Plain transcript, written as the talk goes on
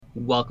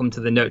Welcome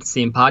to the Note to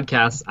Scene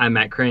podcast. I'm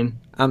Matt Crane.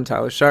 I'm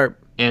Tyler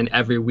Sharp. And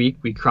every week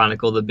we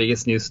chronicle the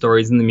biggest news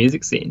stories in the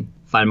music scene.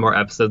 Find more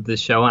episodes of this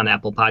show on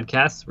Apple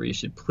Podcasts, where you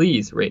should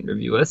please rate and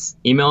review us.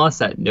 Email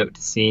us at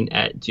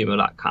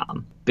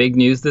notetoscene@gmail.com. Big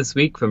news this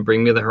week from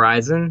Bring Me the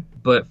Horizon.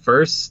 But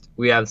first,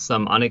 we have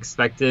some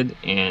unexpected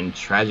and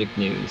tragic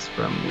news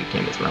from We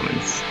Came as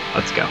Romans.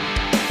 Let's go.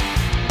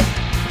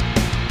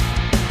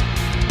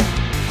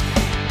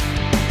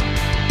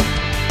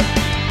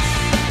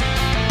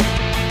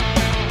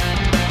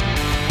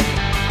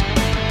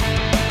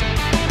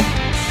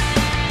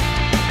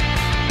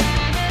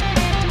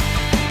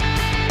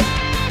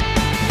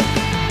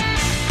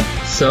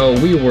 So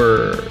we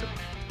were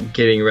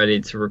getting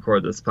ready to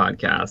record this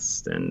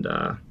podcast, and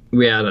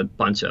we had a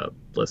bunch of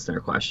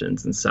listener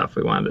questions and stuff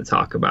we wanted to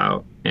talk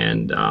about.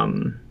 And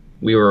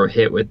we were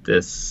hit with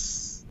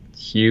this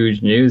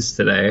huge news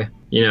today,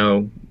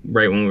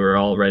 right when we were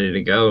all ready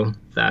to go,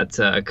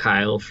 that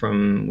Kyle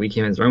from We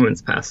Came as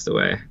Romans passed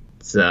away.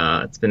 It's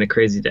been a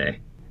crazy day.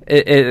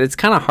 It's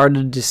kind of hard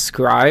to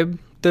describe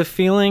the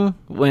feeling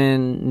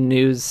when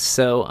news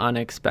so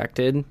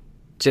unexpected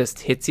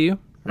just hits you.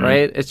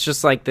 Right? It's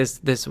just like this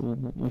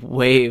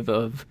wave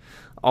of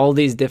all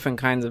these different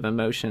kinds of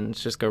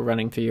emotions just go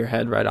running through your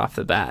head right off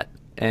the bat.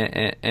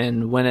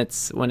 And when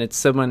it's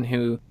someone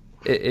who,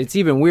 it's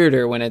even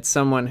weirder when it's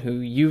someone who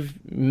you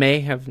may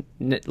have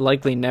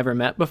likely never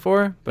met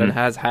before, but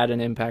has had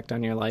an impact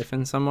on your life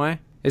in some way.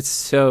 It's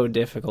so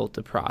difficult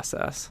to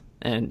process,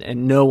 and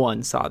no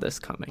one saw this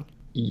coming.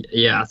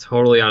 Yeah,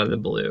 totally out of the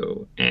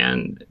blue.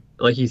 And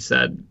like you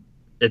said,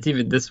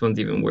 this one's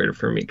even weirder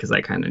for me because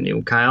I kind of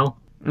knew Kyle.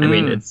 I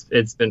mean,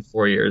 it's been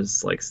 4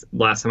 years. Like,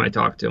 last time I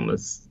talked to him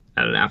was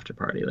at an after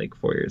party like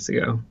 4 years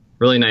ago.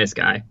 Really nice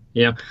guy.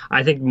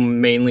 I think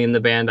mainly in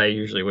the band I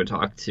usually would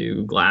talk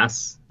to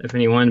Glass, if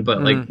anyone.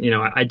 But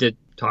I did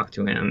talk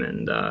to him,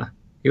 and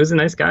he was a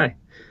nice guy.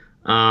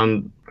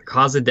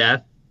 Cause of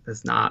death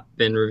has not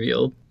been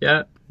revealed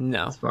yet.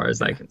 No, as far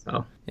as I can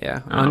tell.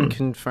 Yeah,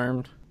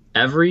 unconfirmed.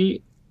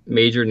 Every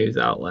major news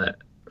outlet,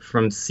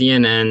 from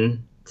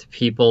CNN to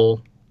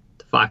People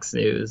to Fox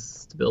News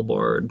to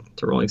Billboard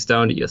to Rolling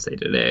Stone to USA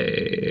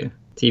Today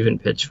to even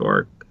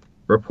Pitchfork,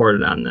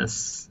 reported on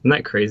this. Isn't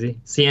that crazy?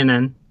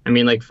 CNN. I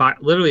mean,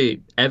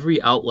 literally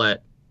every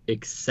outlet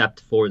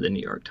except for the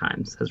New York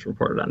Times has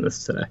reported on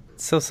this today.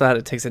 It's so sad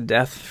it takes a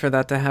death for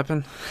that to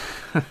happen.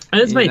 And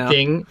that's my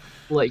thing.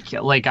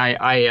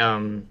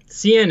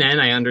 CNN,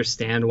 I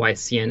understand why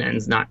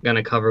CNN's not going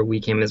to cover We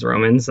Came as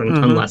Romans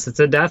unless it's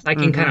a death. I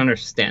can kind of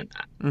understand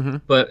that.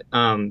 But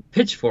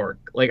Pitchfork,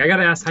 I got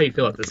to ask how you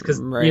feel about this, because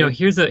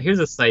here's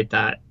a site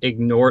that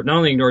not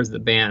only ignores the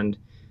band,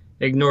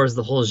 ignores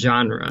the whole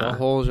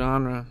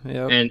genre.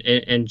 Yep.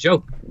 And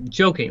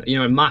joking,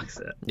 and mocks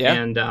it.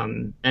 Yeah.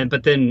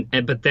 But then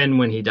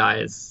when he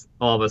dies,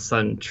 all of a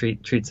sudden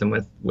treats him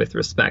with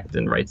respect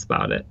and writes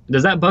about it.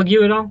 Does that bug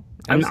you at all?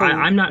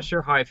 I'm not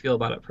sure how I feel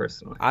about it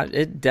personally.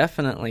 It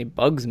definitely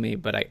bugs me,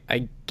 but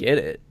I get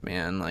it,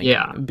 man.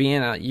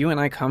 You and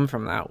I come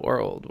from that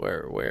world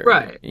where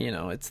right.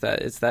 It's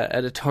that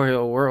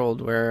editorial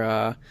world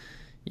where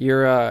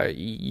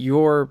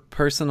your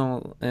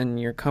personal and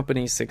your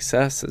company's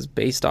success is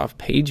based off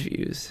page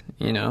views.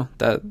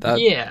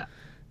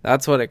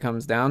 That's what it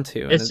comes down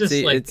to. And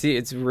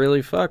it's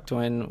really fucked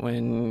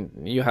when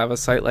you have a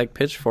site like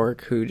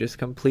Pitchfork who just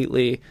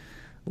completely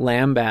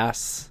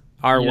lambasts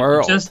our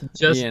world, just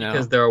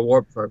because they're a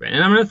war program.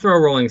 And I'm going to throw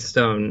Rolling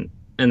Stone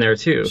in there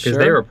too, because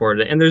they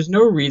reported it. And there's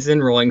no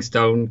reason Rolling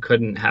Stone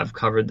couldn't have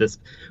covered this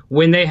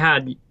when they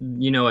had,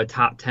 a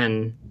top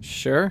 10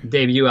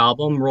 debut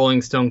album.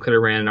 Rolling Stone could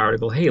have ran an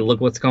article. Hey, look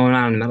what's going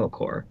on in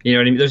metalcore. You know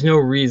what I mean? There's no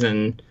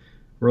reason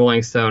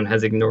Rolling Stone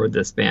has ignored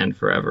this band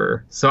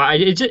forever. So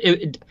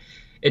it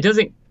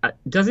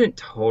doesn't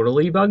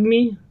totally bug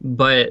me,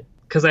 but.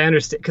 Because I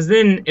understand. Because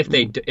then if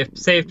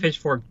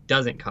Pitchfork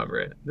doesn't cover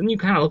it, then you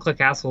kind of look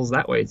like assholes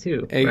that way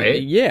too,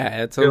 right?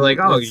 Yeah, you're like,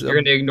 you're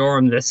going to ignore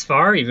him this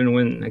far, even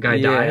when a guy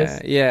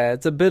dies. Yeah,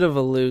 it's a bit of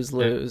a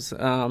lose-lose.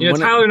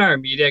 Tyler and I are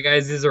media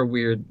guys. These are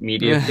weird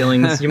media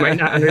feelings you might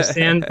not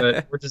understand,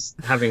 but we're just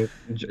having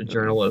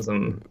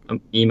journalism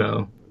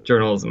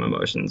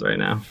emotions right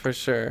now. For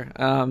sure.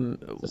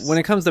 When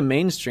it comes to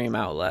mainstream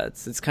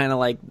outlets, it's kind of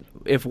like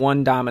if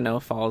one domino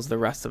falls, the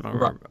rest of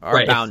them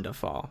are bound to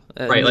fall.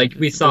 Right, like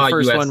we saw the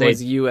first USA, one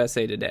was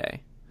USA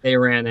Today. They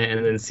ran it,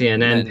 and then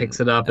CNN picks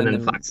it up, and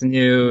then Fox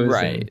News.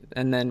 Right,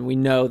 and then we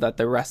know that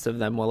the rest of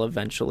them will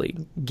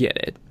eventually get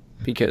it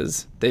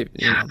because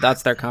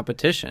that's their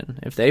competition.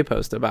 If they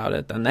post about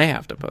it, then they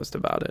have to post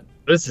about it.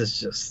 This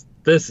is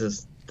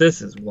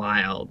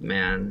wild,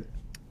 man.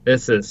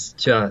 This is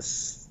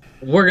just...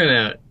 We're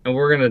gonna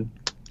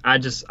I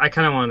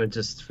kind of want to,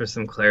 just for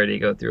some clarity,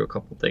 go through a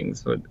couple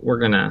things, but we're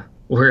gonna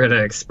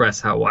express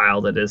how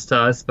wild it is to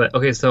us. But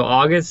okay, so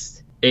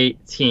August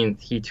 18th,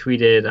 he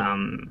tweeted,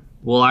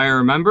 "Will I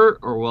remember,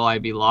 or will I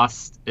be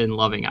lost in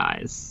loving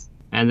eyes?"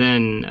 And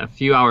then a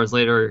few hours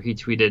later, he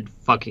tweeted,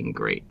 "Fucking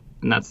great,"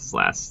 and that's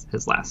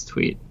his last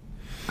tweet.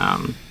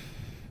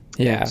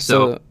 Yeah.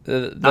 So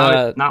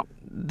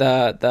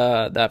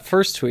that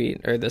first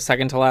tweet, or the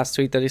second to last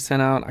tweet that he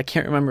sent out, I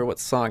can't remember what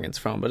song it's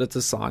from, but it's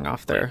a song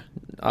off their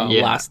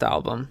last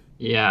album.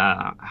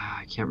 Yeah,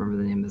 I can't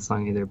remember the name of the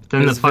song either. But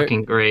then the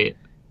fucking great.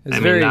 It's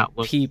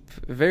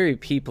very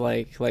peep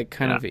like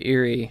kind of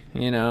eerie,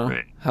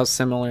 right. How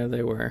similar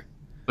they were.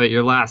 But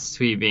your last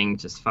tweet being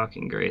just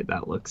fucking great,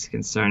 that looks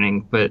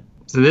concerning. But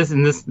so this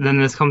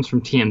comes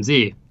from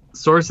TMZ.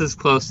 Sources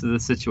close to the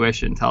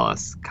situation tell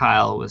us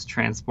Kyle was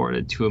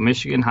transported to a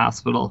Michigan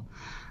hospital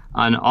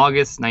on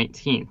August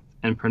 19th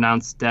and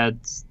pronounced dead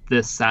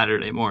this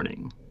Saturday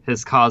morning.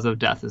 His cause of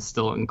death is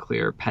still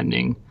unclear,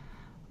 pending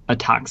a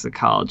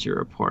toxicology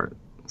report.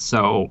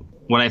 So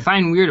what I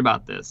find weird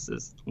about this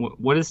is,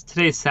 what is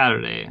today,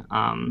 Saturday,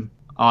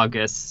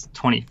 August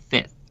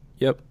 25th?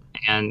 Yep.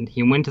 And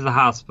he went to the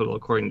hospital,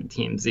 according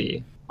to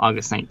TMZ,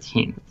 August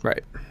 19th.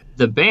 Right.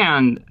 The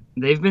band,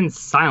 they've been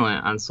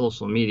silent on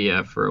social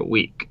media for a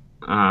week.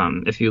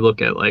 If you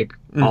look at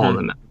all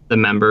the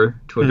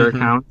member Twitter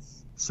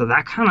accounts. So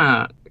that kind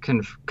of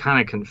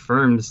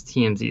confirms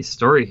TMZ's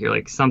story here.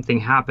 Like, something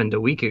happened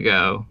a week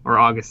ago, or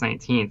August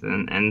 19th,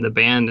 and the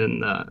band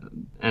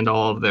and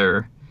all of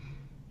their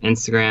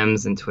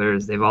Instagrams and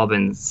Twitters, they've all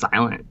been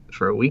silent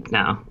for a week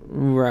now.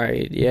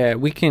 Right. Yeah,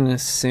 we can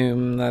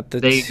assume that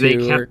the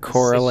two are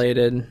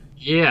correlated.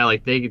 Yeah,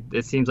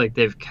 it seems like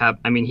they've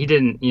kept. I mean, he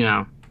didn't.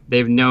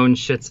 They've known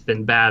shit's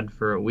been bad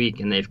for a week,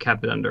 and they've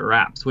kept it under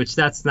wraps. Which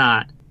that's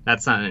not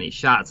any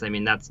shots. I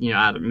mean, that's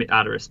out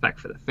of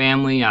respect for the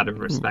family, out of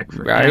respect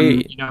for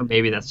him.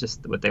 Maybe that's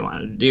just what they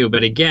wanted to do.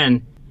 But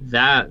again,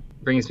 that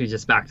brings me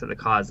just back to the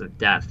cause of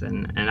death,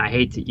 and I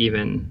hate to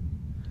even.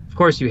 Of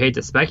course, you hate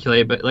to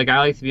speculate, but I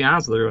like to be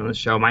honest with everyone on the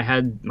show. My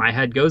head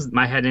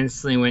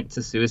instantly went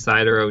to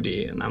suicide or OD,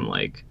 and I'm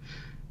like,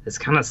 this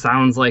kind of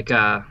sounds like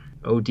a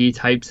OD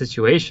type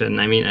situation.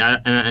 I mean,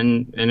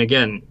 and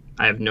again,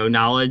 I have no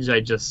knowledge. I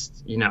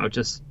just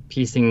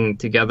piecing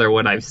together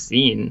what I've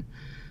seen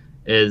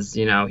is,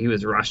 he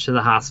was rushed to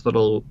the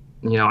hospital,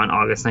 on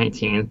August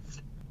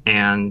 19th,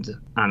 and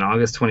on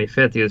August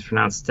 25th, he was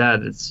pronounced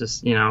dead. It's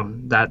just,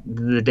 that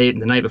the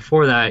night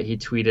before that, he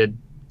tweeted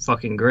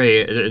fucking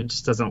great. It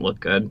just doesn't look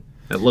good.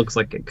 It looks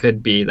like it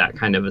could be that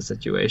kind of a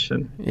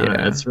situation.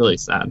 Yeah. It's really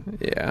sad.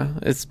 Yeah.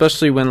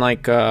 Especially when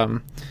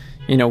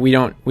we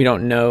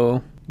don't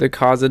know the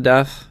cause of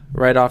death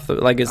right off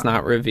it's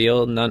not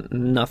revealed.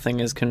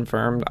 Nothing is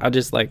confirmed. I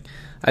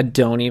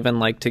don't even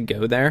like to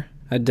go there.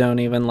 I don't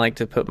even like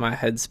to put my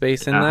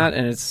headspace in that,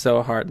 and it's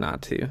so hard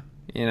not to,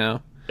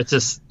 It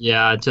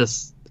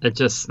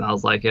just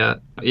smells like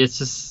it. It's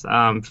just,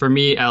 for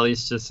me, at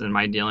least just in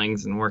my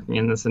dealings and working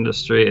in this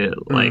industry,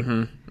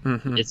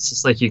 it's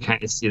just like you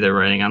kind of see the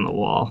writing on the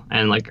wall.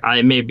 And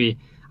I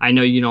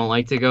know you don't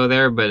like to go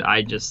there, but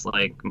I just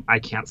I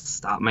can't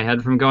stop my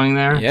head from going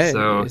there. Yeah,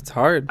 so it's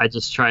hard. I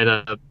just try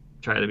to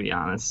be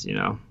honest,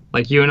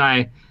 Like you and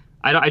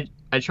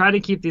I try to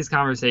keep these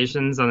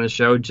conversations on the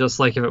show just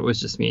like if it was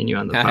just me and you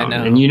on the phone.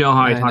 And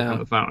how I talk on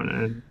the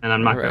phone, and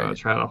I'm not going to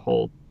try to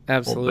hold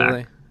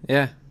Absolutely. back.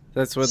 Yeah,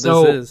 that's what this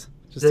is.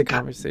 Just a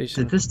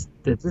conversation.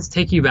 Did this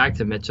take you back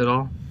to Mitch at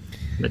all?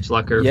 Mitch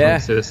Lucker from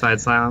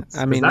Suicide Silence?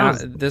 I mean,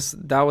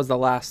 that was the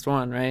last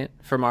one, right?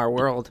 From our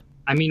world.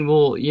 I mean,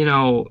 well,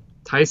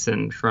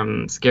 Tyson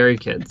from Scary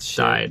Kids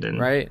died. And,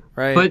 right.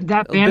 But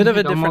that band a bit of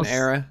a different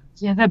era.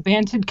 Yeah, that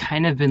band had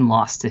kind of been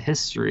lost to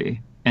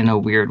history in a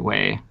weird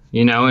way.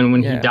 And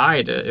when he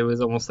died, it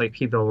was almost like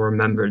people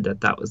remembered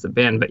that was the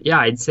band. But yeah,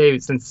 I'd say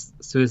since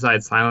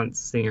Suicide Silence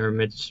singer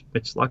Mitch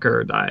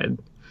Lucker died,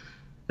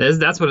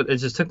 that's what it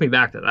just took me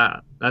back to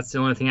that. That's the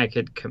only thing I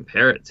could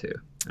compare it to.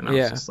 And I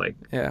was just like,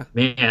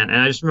 man. And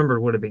I just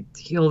remembered what a big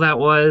deal that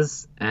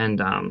was.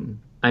 And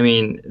I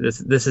mean, this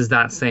is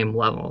that same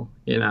level.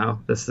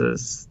 This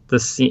is the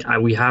scene.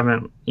 We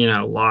haven't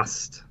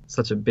lost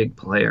such a big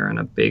player and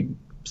a big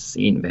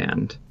scene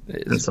band.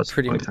 In such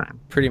a long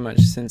time. Pretty much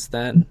since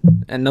then.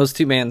 And those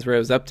two bands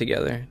rose up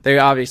together. They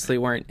obviously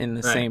weren't in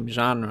the same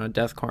genre,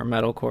 deathcore,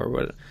 metalcore,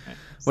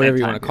 whatever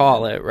you want to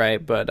call it,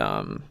 right? But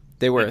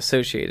they were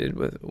associated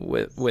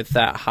with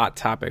that Hot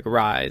Topic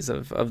rise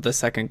of the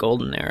second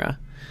golden era.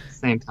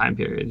 Same time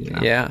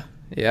period. Yeah.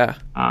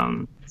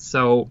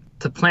 So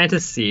to plant a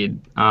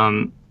seed,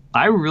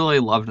 I really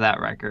loved that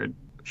record.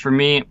 For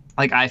me,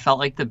 I felt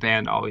like the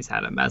band always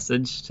had a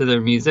message to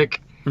their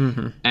music.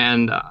 Mm-hmm.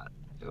 And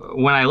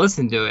when I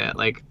listened to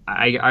it,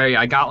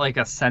 I got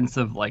a sense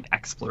of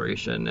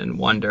exploration and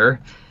wonder,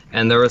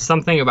 and there was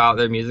something about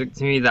their music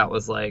to me that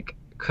was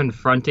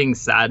confronting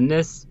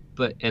sadness,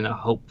 but in a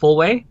hopeful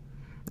way.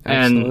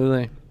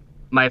 Absolutely. And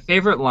my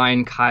favorite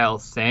line Kyle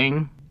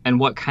sang, and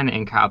what kind of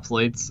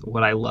encapsulates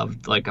what I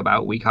loved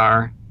about We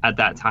Are at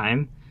that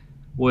time,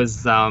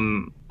 was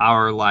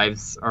our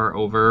lives are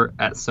over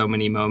at so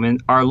many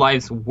moments. Our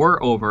lives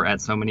were over at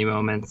so many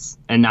moments,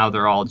 and now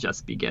they're all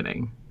just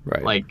beginning.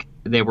 Right.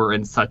 They were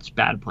in such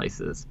bad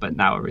places, but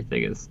now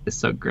everything is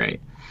so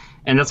great.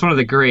 And that's one of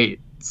the great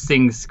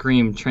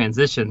sing-scream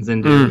transitions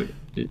into,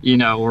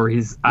 where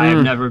I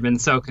have never been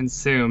so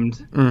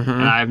consumed,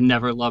 and I've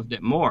never loved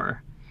it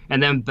more.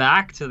 And then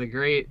back to the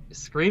great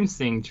Scream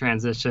Sing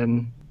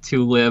transition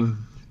to Live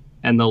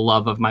and the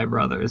love of my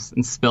brothers,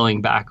 and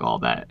spilling back all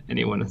that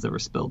anyone has ever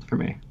spilled for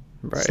me.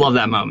 Right. Just love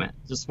that moment.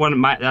 Just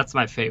that's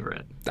my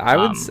favorite. I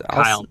would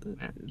Kyle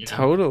moment,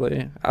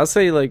 totally. I'll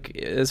say, like,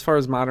 as far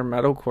as modern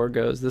metalcore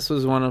goes, this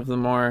was one of the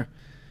more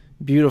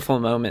beautiful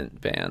moment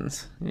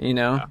bands, you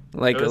know? Yeah.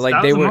 Like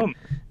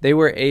they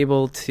were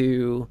able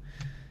to,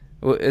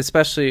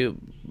 especially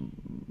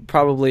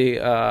probably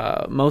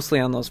mostly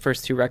on those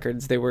first two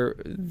records, they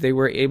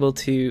were able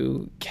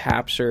to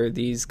capture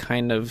these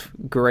kind of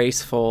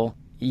graceful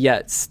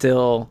yet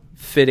still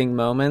fitting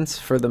moments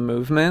for the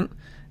movement.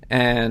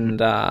 And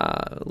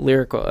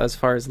lyrical, as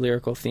far as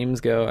lyrical themes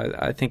go,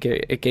 I think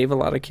it gave a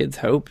lot of kids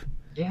hope.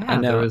 Yeah,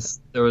 there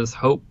was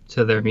hope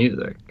to their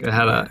music. It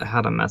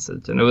had a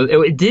message, and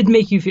it did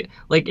make you feel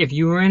like if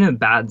you were in a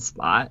bad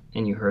spot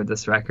and you heard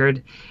this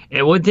record,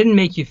 it didn't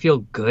make you feel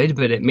good,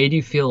 but it made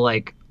you feel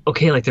like,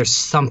 okay, like there's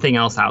something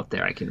else out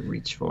there I can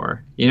reach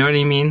for. You know what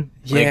I mean?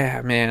 Yeah,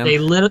 like, man. They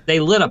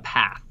lit a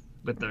path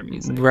with their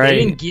music. Right.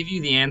 They didn't give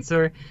you the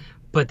answer,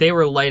 but they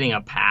were lighting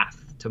a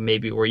path to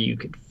maybe where you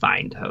could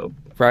find hope.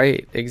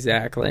 Right,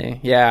 exactly.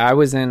 Yeah, I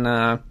was in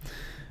right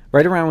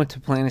around when To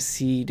Plant a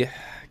Seed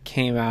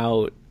came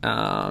out,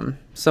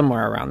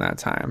 somewhere around that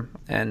time,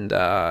 and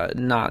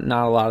not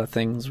a lot of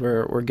things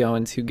were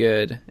going too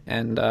good,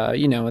 and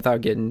without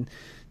getting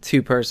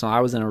too personal, I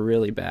was in a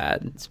really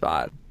bad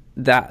spot.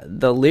 That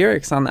the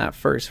lyrics on that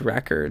first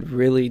record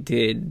really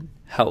did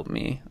help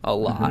me a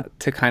lot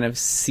to kind of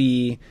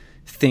see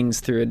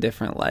things through a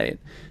different light.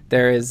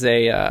 There is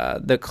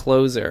the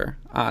closer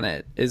on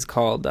it is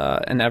called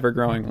An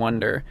Ever-Growing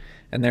Wonder,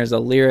 and there's a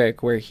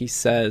lyric where he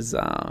says,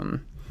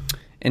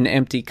 an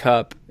empty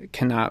cup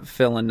cannot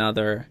fill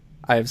another.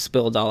 I have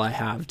spilled all I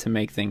have to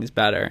make things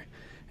better.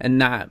 And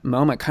that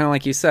moment, kind of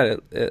like you said,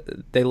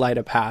 they light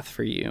a path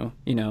for you,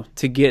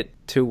 to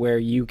get to where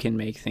you can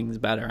make things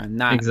better. And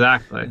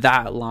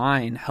that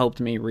line helped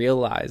me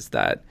realize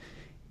that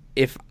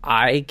if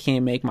I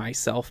can't make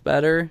myself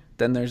better,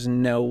 then there's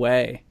no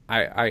way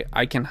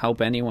I can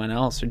help anyone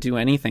else or do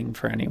anything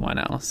for anyone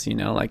else.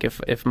 Like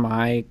if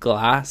my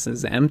glass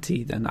is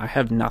empty, then I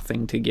have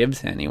nothing to give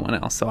to anyone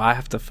else. So I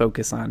have to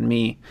focus on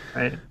me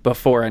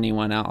before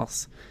anyone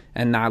else.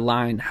 And that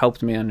line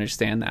helped me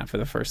understand that for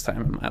the first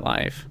time in my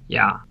life.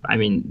 Yeah. I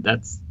mean,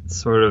 that's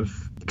sort of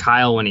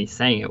Kyle when he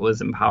sang it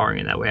was empowering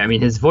in that way. I mean,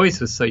 his voice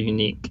was so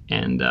unique,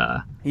 and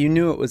you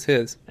knew it was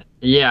his.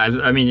 Yeah,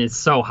 I mean, it's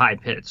so high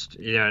pitched.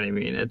 You know what I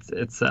mean?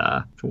 It's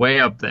way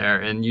up there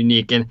and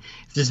unique, and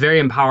it's just very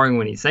empowering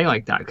when he sang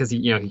like that, because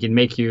he can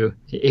make you.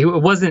 It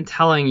wasn't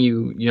telling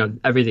you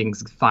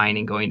everything's fine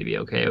and going to be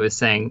okay. It was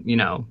saying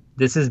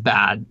this is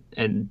bad,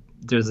 and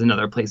there's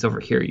another place over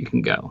here you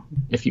can go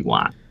if you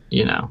want.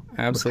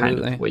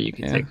 Absolutely. Kind of what you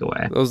can take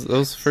away.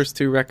 Those first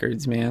two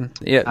records, man.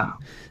 Yeah. Oh.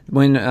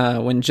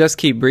 When Just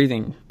Keep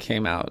Breathing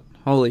came out,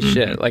 holy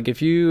shit! Like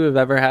if you have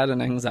ever had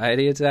an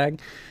anxiety attack,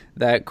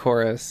 that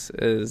chorus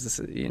is,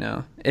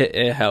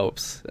 it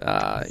helps.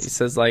 He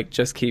says, like,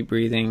 just keep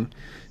breathing,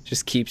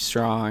 just keep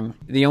strong.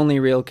 The only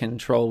real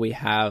control we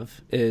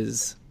have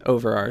is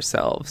over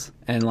ourselves.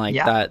 And like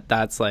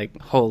that's like,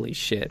 holy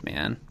shit,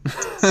 man.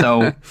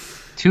 So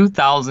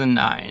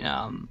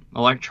 2009,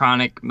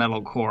 electronic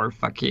metalcore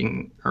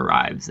fucking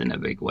arrives in a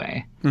big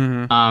way.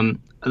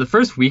 The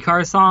first We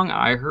Car song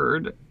I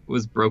heard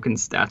was Broken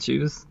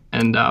Statues.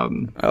 And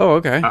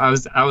okay. I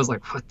was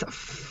like, what the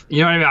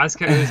you know what I mean? It was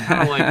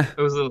kind of like,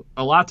 it was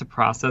a lot to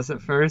process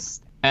at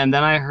first. And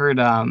then I heard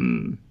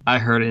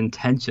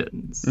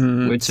Intentions,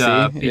 which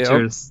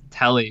features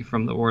Telly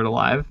from The Word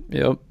Alive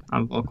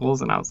on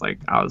vocals, and I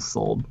was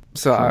sold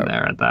from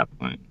there at that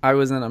point. I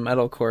was in a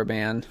metalcore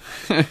band.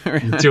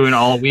 Doing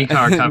all We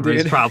Car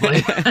covers,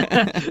 probably.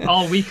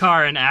 All We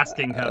Car and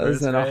Asking covers. I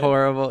was in a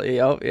horrible,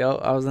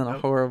 I was in a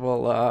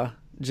horrible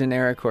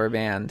genericore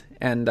band,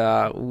 and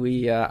I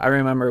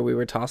remember we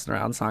were tossing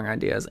around song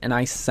ideas, and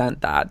I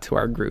sent that to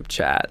our group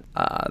chat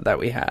that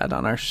we had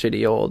on our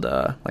shitty old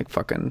I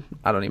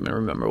don't even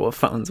remember what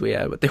phones we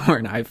had, but they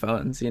weren't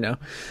iPhones,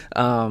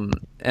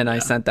 and I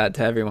sent that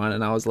to everyone,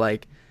 and I was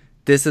like,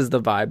 this is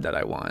the vibe that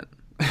I want.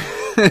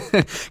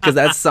 Because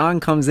that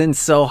song comes in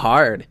so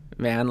hard,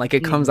 man. Like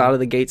it comes out of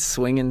the gate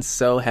swinging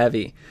so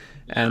heavy.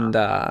 And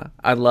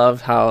I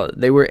love how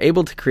they were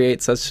able to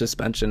create such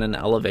suspension and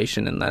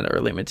elevation in that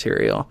early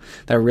material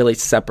that really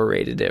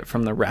separated it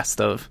from the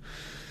rest of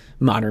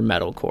modern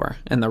metalcore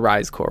and the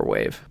risecore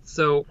wave.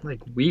 So, like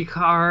We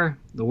Car,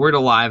 The Word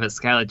Alive, at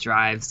Skylit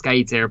Drive, Sky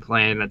Eats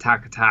Airplane,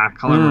 Attack Attack,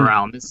 Color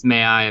Morale, Miss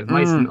May I,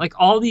 Mice, like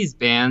all these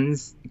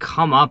bands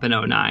come up in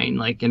 2009,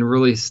 like, and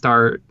really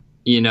start,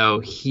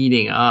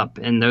 heating up.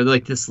 And they're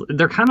like this,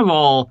 they're kind of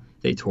all,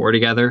 they tour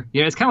together.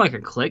 It's kind of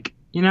like a clique.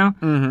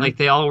 Like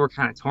they all were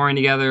kind of touring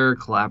together,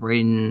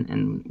 collaborating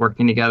and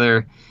working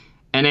together.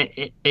 And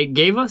it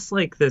gave us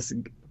like this,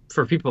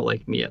 for people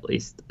like me at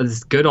least,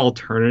 this good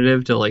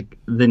alternative to like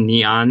the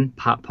neon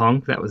pop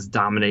punk that was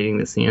dominating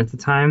the scene at the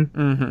time.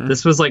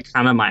 This was like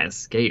kind of my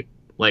escape.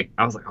 like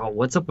I was like, oh,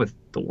 what's up with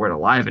the word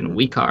alive and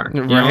We Are?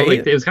 You know,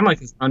 like it was kind of like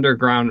this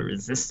underground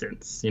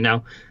resistance, you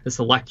know, this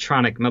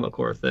electronic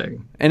metalcore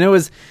thing. And it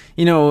was,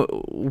 you know,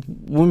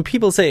 when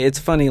people say, it's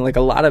funny, like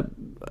a lot of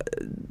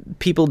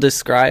people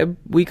describe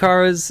We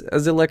Are as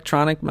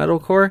electronic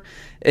metalcore.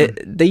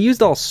 They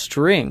used all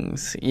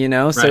strings, you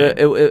know, so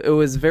it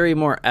was very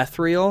more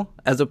ethereal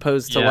as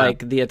opposed to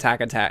like the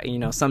Attack, you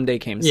know, Someday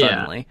came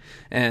suddenly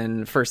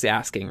and First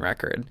Asking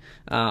record.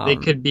 They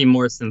could be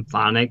more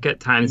symphonic at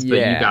times, but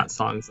you got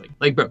songs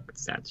like Broken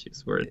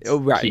Statues where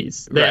it's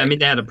keys. I mean,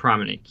 they had a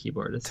prominent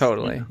keyboardist.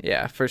 Totally, you know?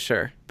 Yeah, for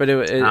sure. But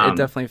it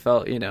definitely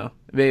felt, you know,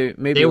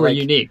 maybe they were like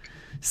unique.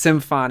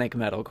 Symphonic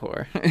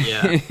metalcore.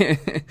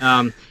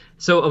 Yeah.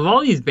 So of all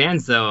these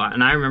bands, though,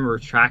 and I remember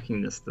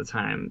tracking this at the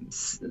time,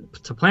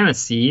 To Plant a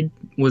Seed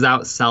was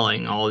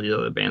outselling all the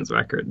other bands'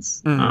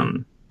 records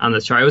on the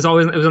chart. It was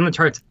on the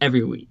charts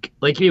every week.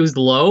 Like, it was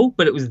low,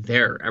 but it was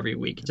there every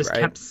week. It just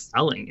kept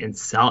selling and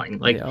selling.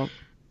 Like,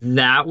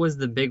 that was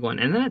the big one.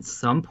 And then at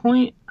some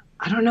point,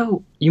 I don't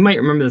know, you might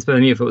remember this better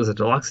than me if it was a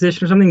deluxe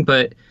edition or something,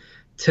 but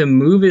To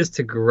Move Is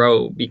to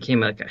Grow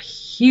became like a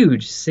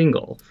huge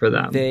single for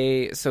them.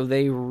 They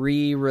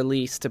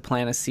re-released To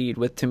Plant a Seed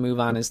with To Move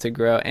On Is to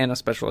Grow and a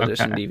special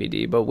edition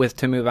DVD, but with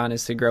To Move On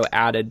Is to Grow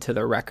added to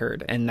the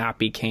record, and that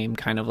became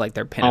kind of like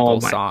their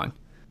pinnacle song.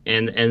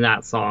 And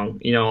that song,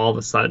 you know, all of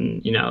a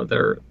sudden, you know,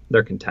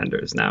 they're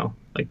contenders now.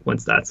 Like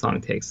once that song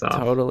takes off.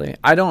 Totally.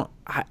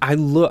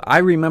 I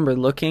remember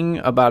looking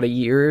about a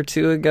year or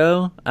two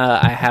ago.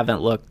 I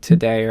haven't looked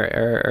today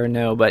or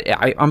no, but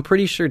I'm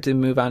pretty sure To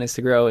Move On Is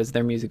to Grow is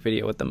their music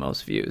video with the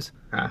most views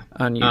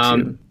on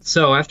YouTube.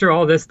 So after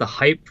all this, the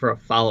hype for a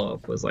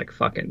follow-up was like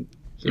fucking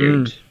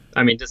huge.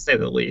 I mean, to say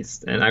the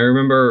least. And I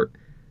remember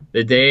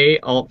the day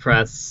Alt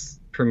Press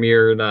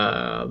premiered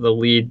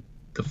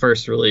the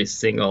first release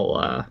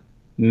single,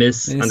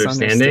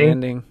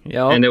 Misunderstanding.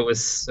 Yep. And it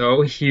was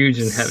so huge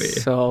and heavy.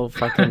 So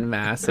fucking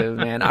massive,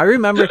 man. I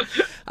remember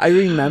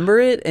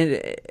it,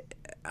 and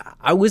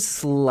I was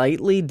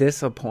slightly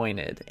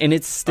disappointed. And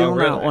it's still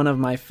not one of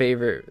my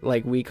favorite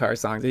like We Are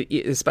songs,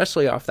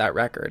 especially off that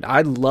record.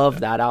 I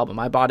love that album.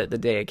 I bought it the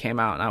day it came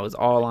out, and I was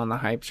all on the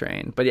hype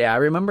train. But yeah, I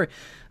remember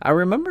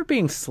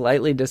being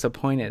slightly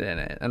disappointed in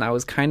it, and I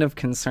was kind of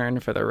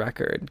concerned for the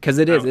record because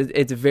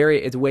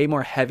it's way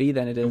more heavy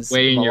than it is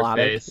way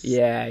melodic. In your face.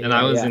 Yeah, and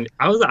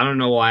I don't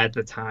know why at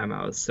the time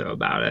I was so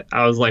about it.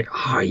 I was like,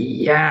 oh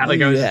yeah,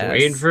 like I was just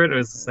waiting for it. It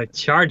was just like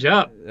charge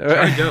up,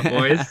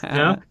 boys. You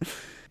know?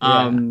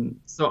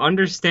 So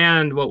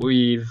Understand What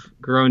We've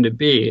Grown to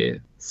Be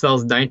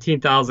sells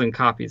 19,000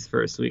 copies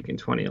first week in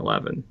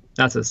 2011.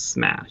 That's a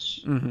smash.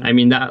 I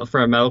mean, that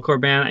for a metalcore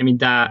band, I mean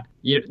that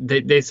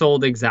they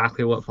sold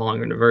exactly what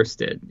Falling in Reverse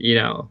did, you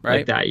know,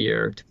 like that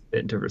year to put it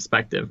into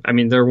perspective. I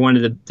mean,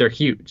 they're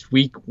huge.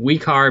 We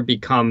Are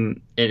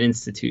become an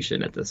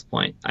institution at this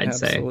point, I'd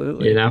say.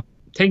 You know,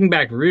 Taking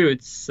Back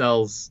Roots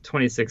sells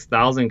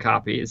 26,000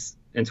 copies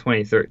in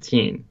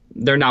 2013.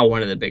 They're now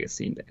one of the biggest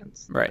scene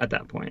bands at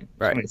that point.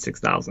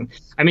 26,000.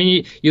 I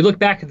mean, you look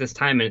back at this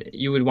time and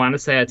you would want to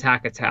say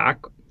Attack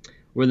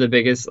were the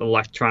biggest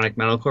electronic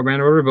metalcore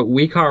band ever, but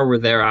We Are were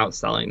there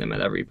outselling them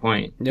at every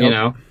point. You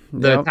know,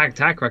 the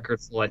Attack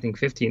records sold, I think,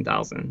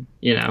 15,000.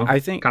 You know, I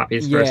think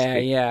copies first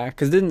week. Yeah.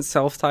 Because didn't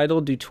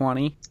Self-Titled do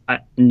 20?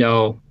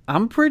 No,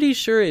 I'm pretty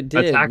sure it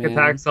did.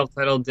 Attack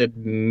Self-Titled did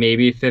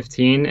maybe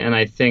 15, and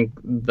I think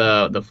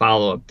the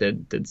follow-up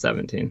did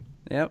 17.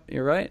 Yep,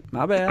 you're right.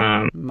 My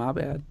bad.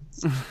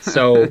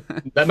 So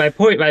that my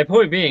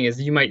point being is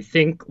you might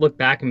look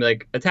back and be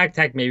like,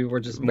 Attack maybe we're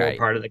just more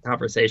part of the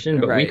conversation,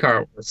 but We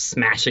Are were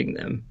smashing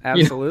them.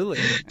 Absolutely.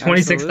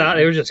 26,000,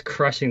 they were just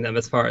crushing them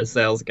as far as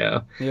sales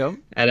go. Yep.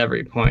 At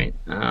every point.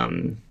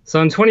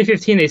 So in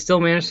 2015, they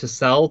still managed to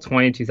sell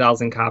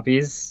 22,000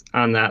 copies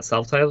on that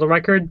self-titled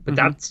record, but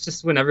that's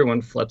just when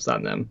everyone flips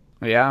on them.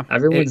 Yeah.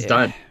 Everyone's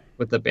done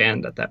with the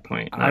band at that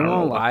point. I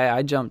won't lie,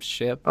 I jumped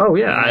ship. Oh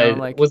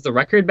yeah, was the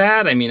record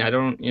bad? I mean, I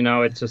don't, you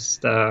know, it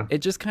just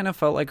kind of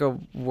felt like a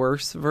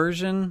worse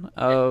version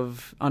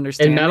of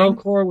Understanding. And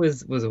metalcore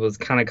was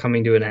kind of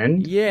coming to an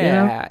end. Yeah,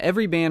 you know?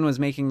 Every band was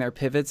making their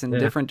pivots in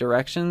different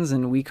directions,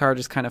 and We Are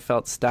just kind of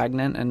felt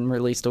stagnant and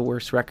released a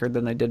worse record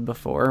than they did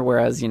before.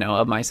 Whereas, you know,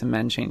 Of Mice and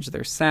Men changed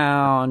their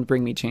sound,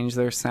 Bring Me changed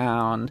their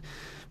sound.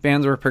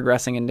 Bands were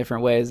progressing in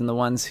different ways, and the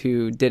ones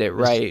who did it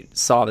right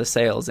saw the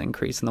sales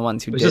increase, and the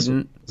ones who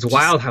didn't. It's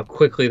wild how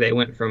quickly they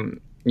went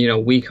from, you know,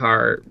 We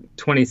Are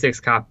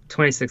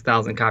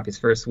 26,000 copies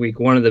first week,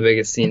 one of the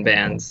biggest scene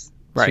bands,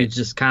 to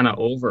just kind of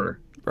over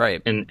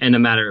in a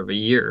matter of a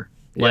year.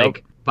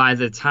 Like by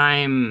the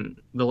time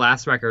the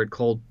last record,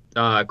 Cold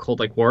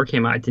Like War,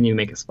 came out, it didn't even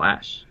make a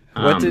splash.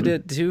 What did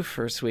it do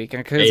first week?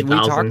 Because we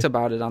talked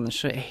about it on the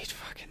show. 8,000.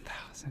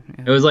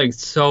 It was like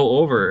so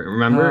over,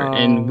 remember?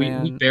 And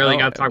we barely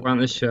got to talk about it on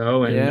the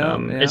show.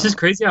 And it's just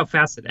crazy how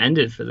fast it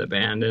ended for the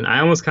band. And I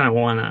almost kind of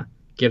want to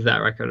give that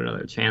record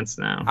another chance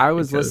now. I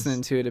was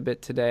listening to it a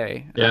bit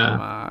today.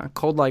 Yeah.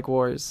 Cold Like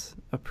War is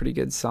a pretty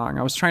good song.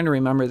 I was trying to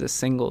remember the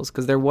singles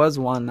because there was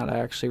one that I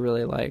actually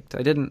really liked.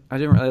 I didn't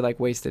really like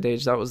Wasted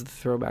Age. That was the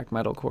throwback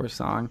metalcore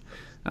song.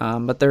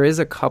 But there is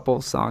a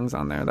couple songs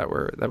on there that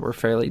were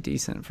fairly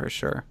decent for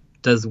sure.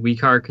 Does We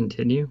Car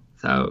continue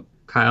without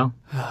Kyle?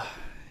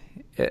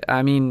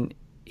 I mean,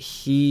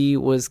 he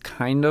was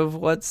kind of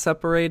what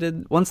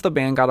separated once the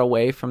band got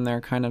away from their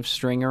kind of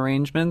string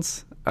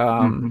arrangements.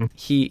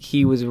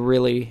 He was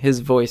really, his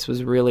voice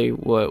was really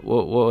what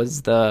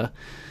was the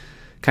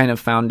kind of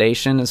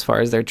foundation as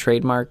far as their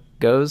trademark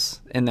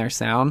goes in their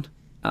sound.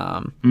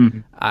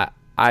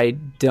 I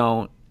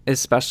don't,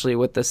 especially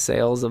with the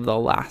sales of the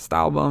last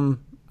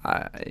album,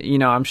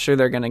 I'm sure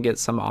they're going to get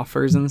some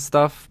offers and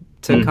stuff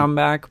to come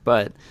back,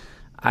 but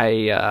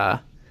I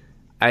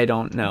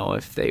don't know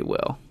if they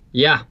will.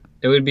 Yeah,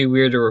 it would be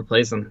weird to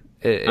replace them.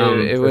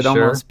 It would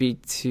almost be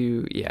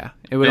too,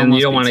 It would, and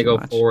you don't want to go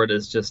forward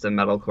as just a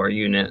metalcore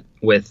unit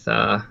with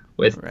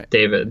right.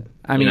 David.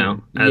 I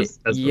mean, as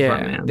the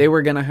front man. They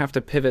were gonna have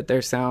to pivot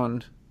their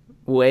sound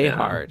way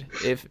hard.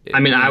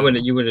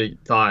 You would have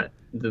thought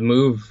the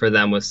move for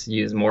them was to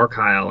use more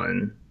Kyle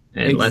and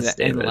less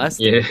David.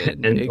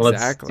 Exactly.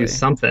 Let's do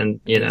something,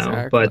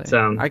 know. But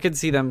I could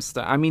see them.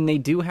 They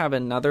do have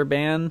another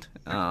band.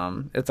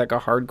 It's like a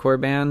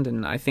hardcore band,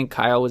 and I think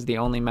Kyle was the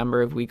only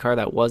member of We Car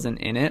that wasn't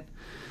in it.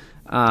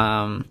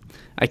 I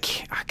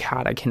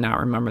cannot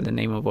remember the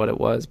name of what it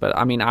was, but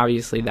I mean,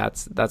 obviously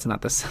that's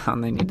not the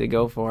sound they need to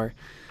go for.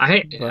 I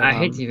hate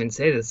to even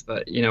say this,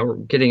 but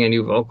getting a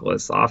new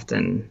vocalist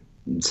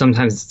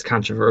sometimes it's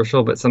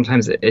controversial, but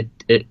sometimes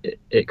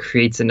it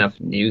creates enough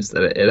news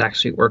that it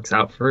actually works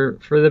out for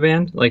the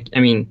band. It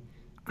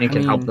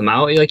can help them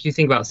out. Like, you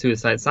think about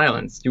Suicide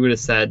Silence, you would have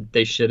said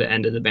they should have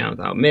ended the band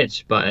without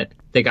Mitch, but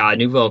they got a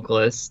new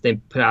vocalist. They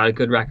put out a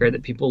good record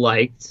that people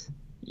liked.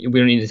 We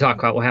don't need to talk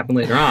about what happened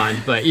later on,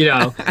 but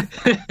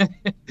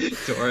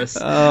Doris.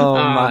 Oh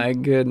my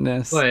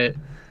goodness! But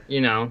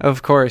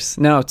of course,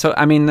 no. So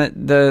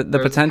the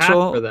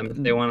potential for them if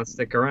they want to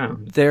stick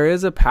around. There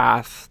is a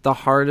path. The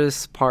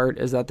hardest part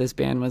is that this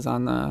band was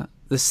on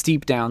the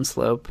steep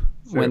downslope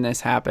when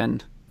this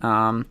happened.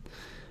 I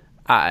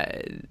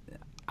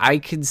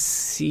could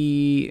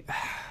see,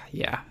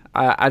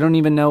 I don't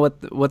even know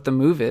what the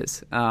move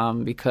is,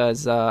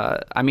 because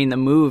the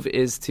move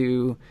is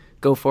to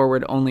go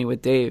forward only with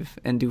Dave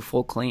and do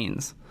full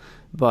cleans,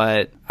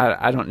 but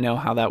I don't know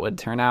how that would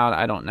turn out.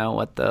 I don't know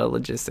what the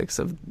logistics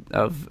of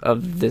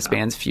this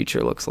band's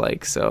future looks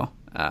like. So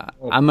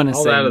I'm gonna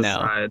say no.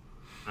 Aside,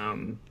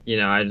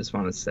 I just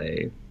want to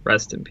say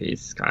rest in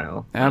peace,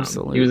 Kyle.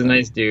 Absolutely, he was a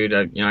nice dude.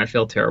 I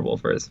feel terrible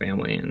for his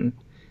family and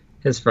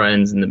his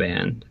friends and the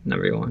band and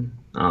everyone.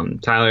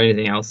 Tyler,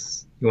 anything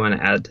else you want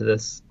to add to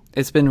this?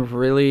 It's been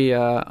really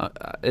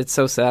it's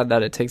so sad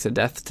that it takes a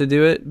death to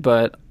do it,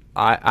 but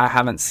I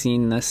haven't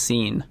seen this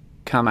scene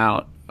come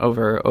out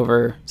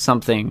over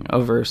something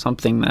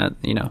that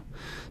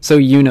so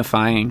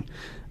unifying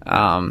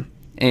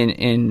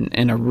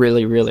in a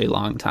really, really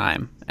long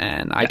time.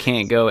 And I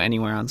can't go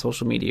anywhere on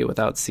social media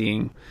without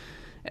seeing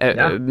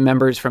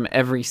members from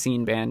every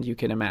scene band you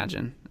can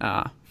imagine.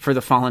 For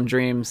the Fallen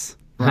Dreams,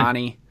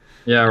 Ronnie.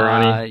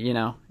 Ronnie.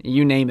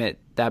 You name it.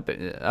 That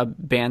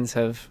bands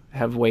have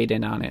weighed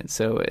in on it,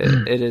 so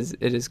it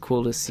is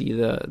cool to see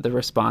the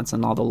response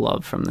and all the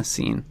love from the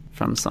scene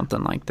from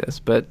something like this.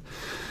 But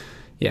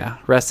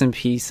rest in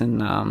peace,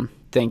 and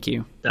thank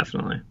you.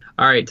 Definitely.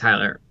 All right,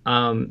 Tyler.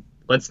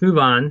 Let's move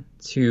on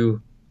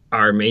to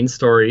our main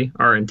story,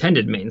 our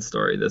intended main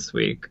story this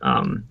week.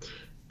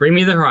 Bring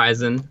Me the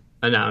Horizon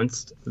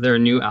announced their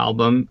new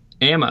album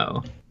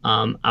Ammo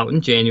out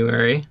in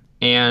January,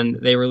 and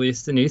they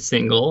released a new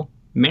single,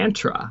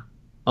 Mantra,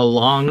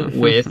 along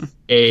with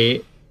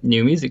a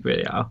new music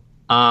video.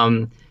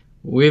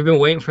 We've been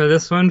waiting for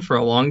this one for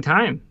a long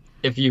time,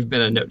 if you've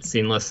been a Note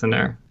Scene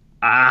listener.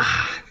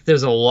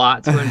 There's a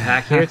lot to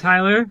unpack here,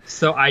 Tyler.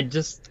 So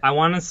I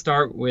want to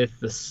start with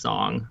the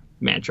song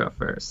Mantra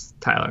first,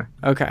 Tyler.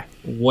 Okay.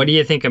 What do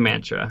you think of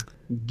Mantra?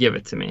 Give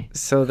it to me.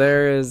 So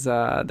there's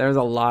a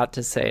lot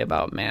to say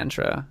about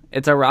Mantra.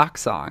 It's a rock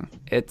song.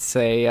 It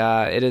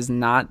is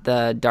not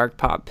the dark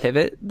pop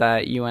pivot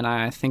that you and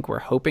I think we're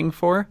hoping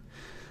for.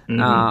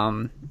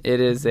 Mm-hmm. It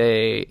is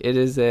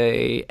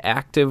a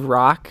active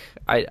rock.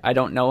 I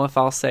don't know if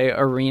I'll say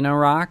arena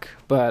rock,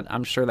 but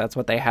I'm sure that's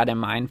what they had in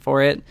mind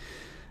for it.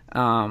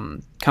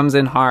 Comes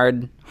in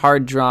hard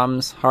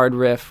drums, hard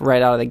riff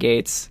right out of the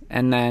gates,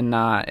 and then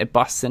it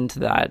busts into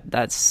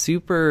that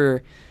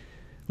super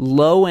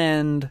low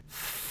end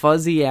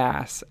fuzzy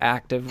ass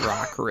active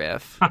rock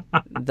riff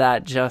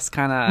that just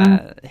kind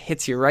of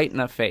hits you right in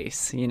the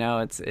face.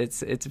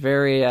 It's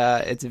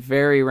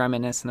very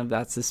reminiscent of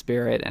That's the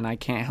Spirit, and I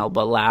can't help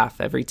but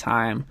laugh every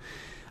time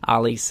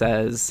Ali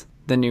says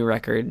the new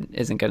record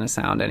isn't going to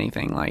sound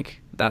anything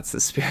like That's the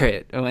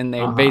Spirit when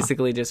they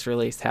basically just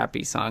released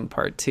Happy Song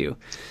Part 2.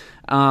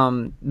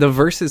 The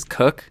verses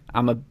cook.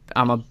 I'm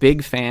a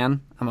big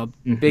fan. I'm a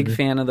big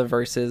fan of the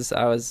verses.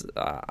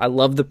 I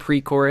love the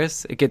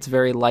pre-chorus. It gets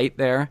very light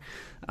there.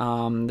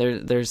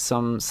 There's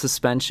some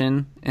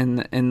suspension in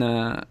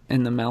the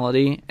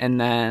melody, and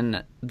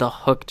then the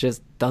hook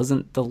just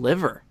doesn't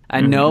deliver.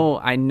 I know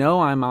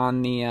I'm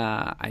on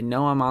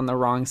the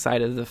wrong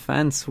side of the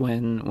fence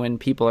when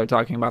people are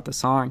talking about the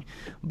song,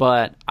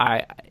 but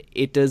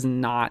it does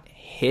not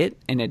hit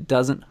and it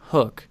doesn't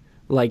hook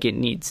like it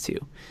needs to.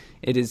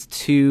 It is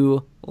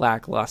too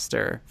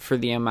lackluster for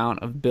the amount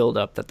of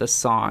buildup that the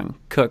song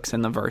cooks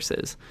in the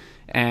verses.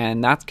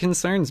 And that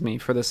concerns me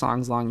for the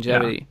song's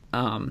longevity.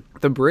 Yeah.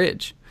 The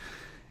bridge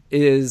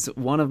is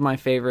one of my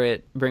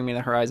favorite Bring Me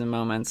the Horizon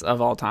moments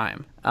of all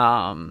time.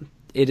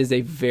 It is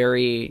a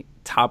very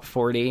top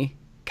 40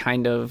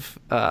 kind of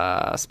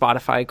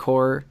Spotify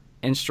core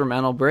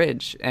instrumental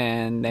bridge.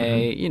 And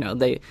they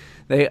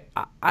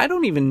I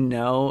don't even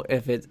know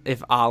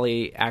if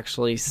Ollie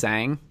actually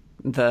sang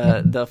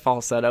the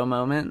falsetto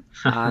moment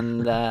on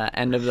the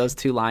end of those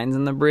two lines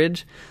in the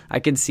bridge. I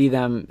could see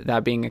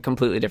that being a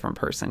completely different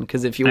person,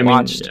 because if you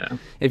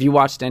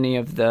watched any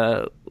of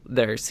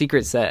their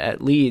secret set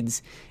at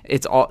Leeds,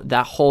 it's all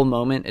that whole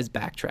moment is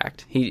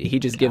backtracked. He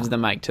just gives the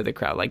mic to the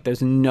crowd. Like,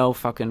 there's no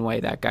fucking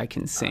way that guy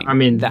can sing. I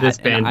mean, this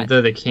band,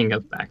 they're the king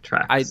of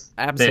backtracks.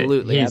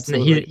 Absolutely.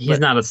 He's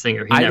not a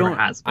singer. He never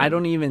has been. I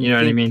don't even. You know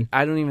what I mean?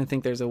 I don't even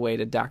think there's a way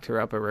to doctor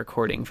up a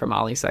recording from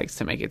Ollie Sykes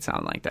to make it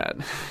sound like that.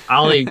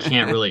 Ollie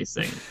can't really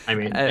sing. I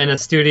mean, in a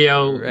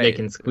studio, they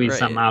can squeeze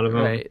something out of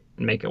him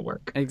and make it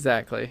work.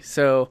 Exactly.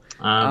 So,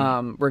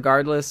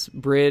 regardless,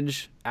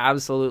 bridge,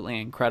 absolutely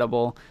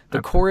incredible.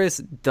 The chorus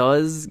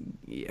does,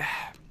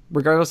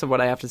 regardless of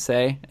what I have to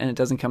say, and it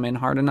doesn't come in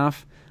hard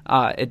enough,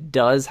 it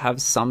does have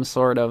some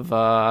sort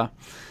of,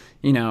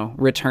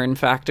 return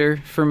factor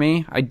for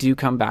me. I do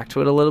come back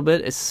to it a little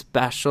bit,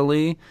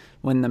 especially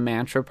when the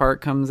mantra part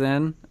comes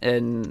in.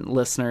 And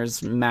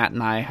listeners, Matt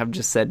and I have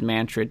just said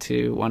mantra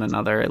to one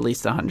another at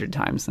least 100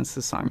 times since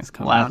the song has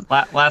come out.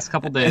 Last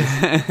couple days.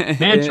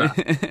 Mantra.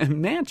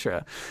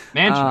 Mantra.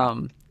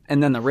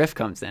 And then the riff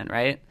comes in,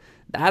 right?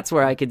 That's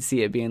where I could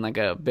see it being like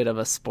a bit of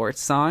a sports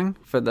song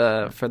for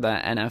the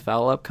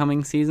NFL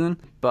upcoming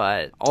season.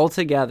 But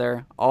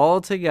altogether, all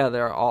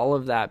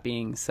of that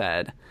being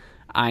said,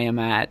 I am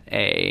at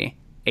a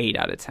 8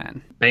 out of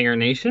 10. Banger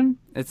Nation?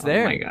 It's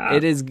there. Oh my God.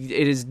 It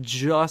is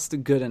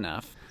just good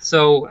enough.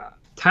 So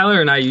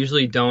Tyler and I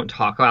usually don't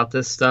talk about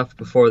this stuff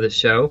before the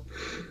show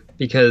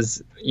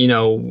because,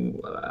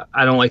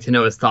 I don't like to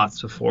know his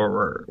thoughts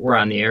before we're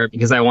on the air,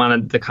 because I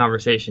wanted the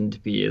conversation to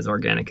be as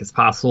organic as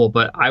possible.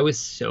 But I was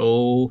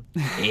so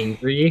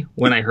angry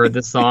when I heard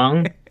this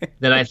song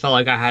that I felt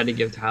like I had to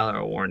give Tyler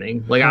a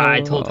warning. Like, I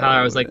told Tyler,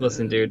 I was like,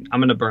 listen, dude, I'm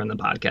going to burn the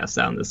podcast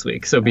down this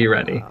week, so be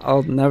ready.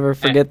 I'll never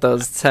forget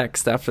those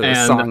texts after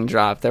the song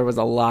dropped. There was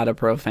a lot of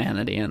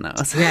profanity in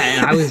those. Yeah,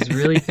 and I was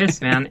really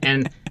pissed, man.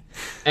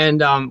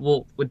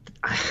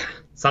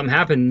 Something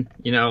happened,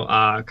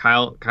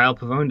 Kyle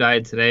Pavone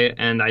died today,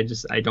 and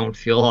I don't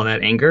feel all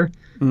that anger.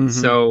 Mm-hmm.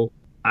 So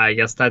I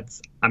guess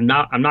I'm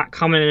not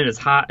coming in as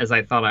hot as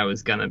I thought I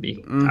was gonna be.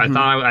 Mm-hmm.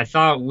 I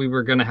thought we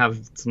were gonna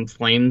have some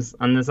flames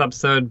on this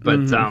episode,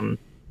 but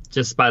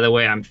just by the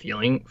way I'm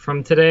feeling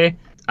from today,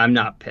 I'm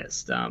not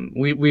pissed.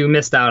 We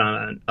missed out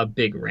on a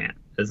big rant,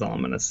 is all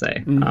I'm gonna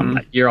say. Mm-hmm.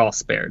 You're all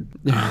spared.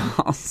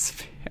 All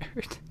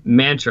spared.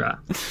 Mantra.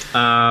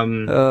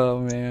 Oh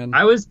man,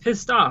 I was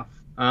pissed off.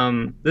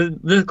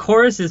 The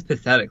chorus is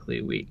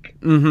pathetically weak.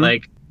 Mm-hmm.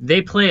 Like,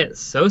 they play it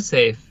so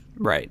safe,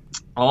 right?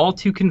 All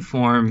to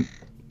conform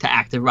to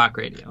active rock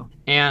radio,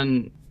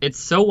 and it's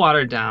so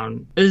watered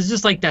down. It's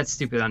just like that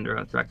stupid Under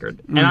Oath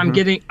record, and I'm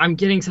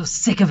getting so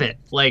sick of it.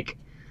 Like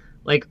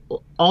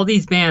all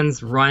these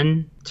bands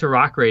run to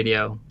rock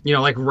radio,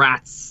 like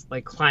rats,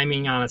 like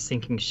climbing on a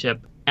sinking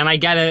ship. And I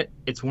get it;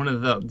 it's one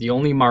of the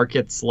only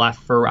markets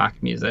left for rock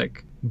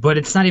music. But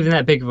it's not even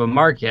that big of a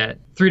market.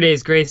 3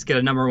 Days Grace get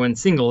a #1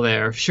 single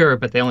there, sure,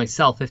 but they only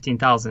sell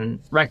 15,000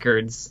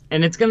 records,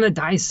 and it's going to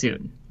die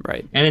soon.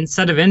 Right. And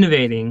instead of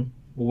innovating,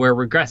 we're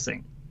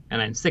regressing,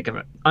 and I'm sick of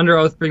it. Under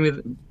Oath, Bring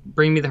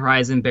Me the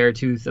Horizon,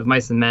 Beartooth, Of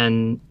Mice and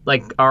Men,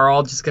 are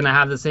all just going to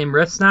have the same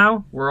riffs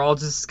now? We're all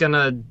just going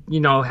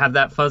to, have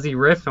that fuzzy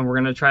riff, and we're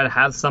going to try to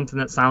have something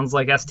that sounds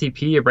like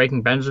STP or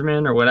Breaking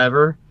Benjamin or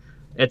whatever.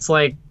 It's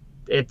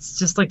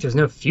just like there's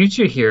no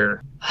future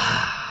here.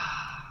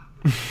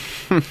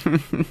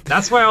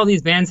 That's why all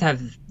these bands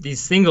have these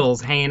singles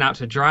hanging out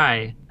to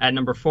dry at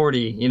number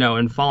 40,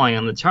 and falling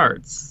on the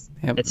charts.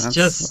 Yep,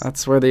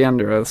 that's where the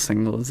Under Oath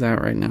single is at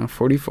right now,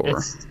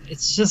 44.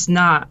 It's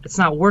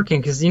not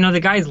working because the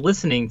guys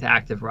listening to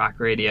active rock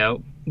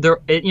radio,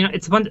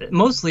 it's a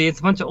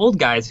bunch of old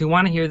guys who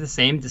want to hear the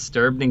same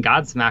Disturbed and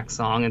Godsmack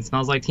song and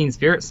Smells Like Teen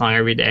Spirit song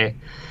every day.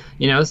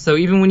 So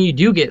even when you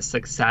do get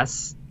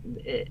success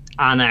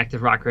on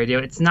active rock radio,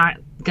 it's not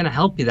going to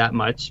help you that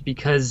much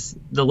because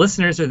the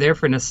listeners are there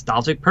for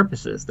nostalgic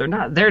purposes. They're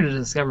not there to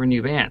discover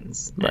new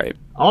bands. Right.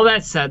 All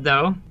that said,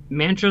 though,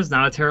 Mantra's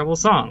not a terrible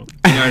song.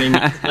 You know what I mean?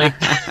 Like,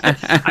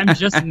 I'm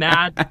just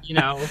mad,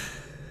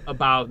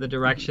 about the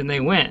direction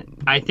they went.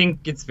 I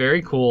think it's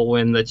very cool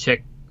when the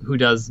chick who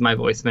does my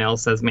voicemail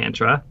says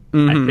Mantra.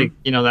 Mm-hmm. I think,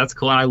 that's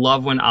cool. And I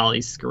love when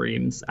Ollie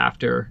screams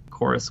after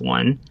chorus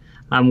 1.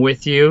 I'm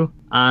with you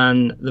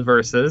on the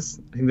verses.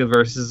 I think the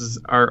verses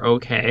are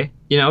okay.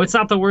 You know, it's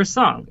not the worst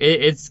song.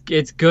 It's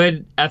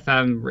good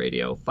FM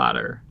radio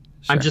fodder.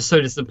 Sure. I'm just so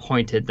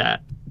disappointed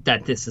that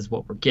this is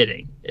what we're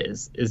getting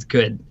is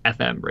good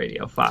FM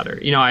radio fodder.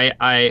 You know,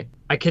 I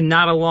can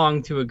nod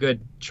along to a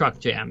good truck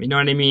jam. You know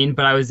what I mean?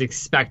 But I was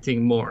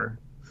expecting more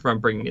from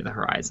Bring Me the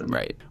Horizon.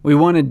 Right. We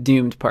wanted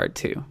Doomed Part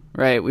 2,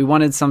 right? We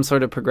wanted some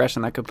sort of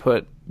progression that could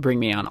put Bring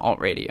Me on alt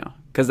radio,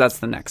 because that's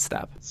the next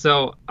step.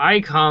 So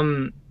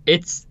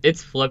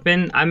it's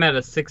flipping. I'm at a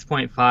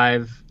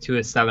 6.5 to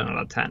a 7 out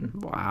of 10.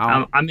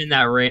 Wow. I'm in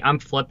that range. I'm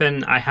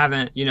flipping. I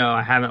haven't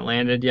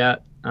landed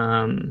yet.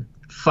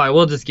 Fine,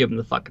 we'll just give them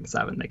the fucking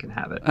 7. They can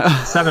have it.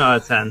 7 out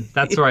of 10.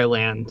 That's where I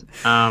land.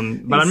 But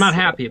I'm not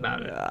happy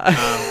about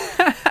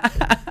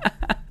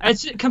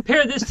it.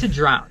 Compare this to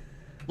Drown.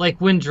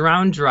 Like when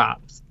Drown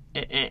drops,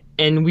 and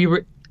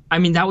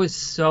that was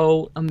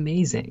so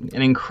amazing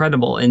and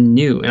incredible and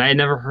new, and I had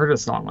never heard a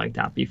song like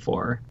that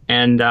before.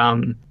 And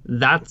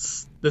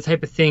that's the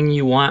type of thing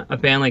you want a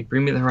band like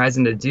Bring Me the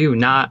Horizon to do,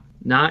 not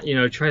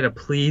try to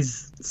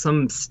please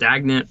some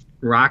stagnant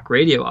rock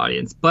radio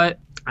audience. But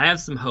I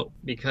have some hope,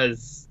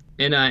 because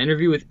in an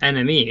interview with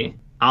NME,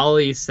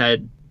 Ollie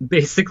said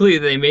basically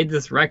they made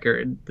this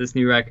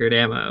new record,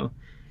 Ammo,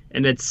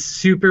 and it's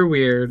super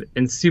weird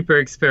and super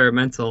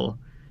experimental.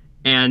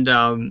 And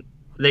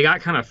they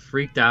got kind of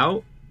freaked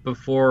out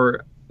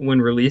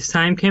when release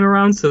time came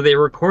around, so they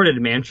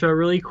recorded Mantra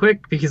really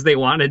quick because they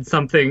wanted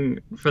something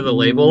for the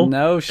label.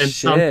 No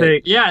shit.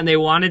 And they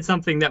wanted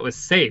something that was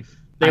safe.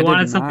 They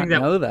wanted something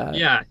that. Know that.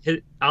 Yeah,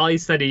 Ollie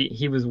said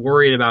he was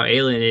worried about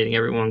alienating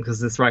everyone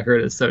because this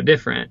record is so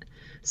different.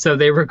 So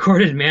they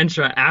recorded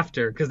Mantra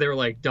after, because they were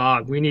like,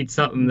 "Dog, we need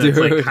something that's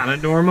like kind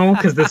of normal,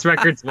 because this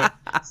record's."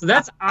 So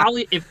that's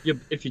Ollie. If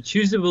you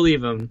choose to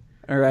believe him.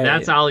 Right.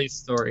 That's Ollie's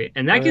story,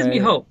 and that gives me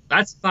hope.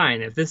 That's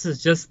fine. If this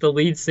is just the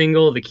lead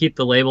single to keep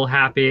the label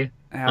happy,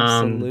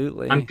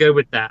 absolutely, I'm good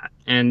with that.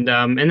 And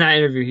in that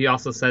interview, he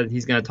also said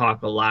he's going to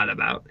talk a lot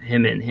about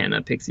him and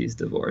Hannah Pixie's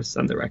divorce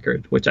on the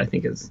record, which I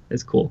think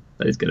is cool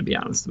that he's going to be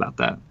honest about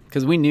that.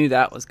 Because we knew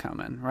that was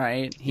coming,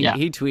 right? He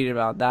tweeted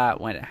about that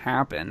when it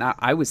happened.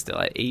 I was still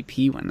at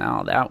AP when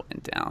all that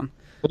went down.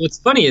 Well, what's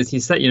funny is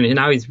he said,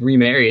 now he's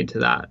remarried to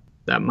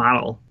that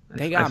model.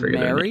 They got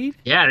married?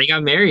 Yeah, they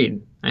got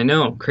married. I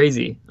know,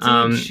 crazy.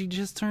 Dude, she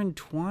just turned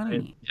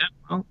 20. Yeah,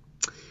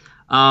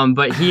 well,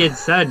 but he had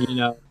said,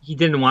 he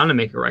didn't want to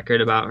make a record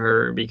about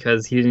her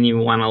because he didn't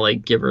even want to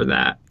give her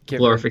that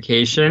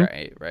glorification.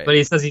 Right. But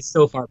he says he's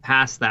so far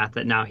past that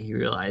now he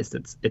realized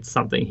it's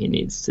something he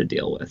needs to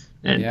deal with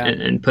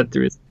and put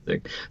through his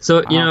music.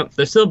 So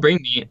they're still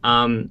bringing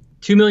me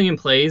 2 million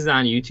plays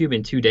on YouTube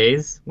in 2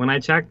 days. When I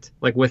checked,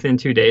 within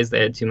 2 days,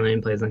 they had 2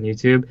 million plays on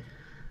YouTube.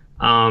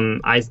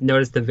 I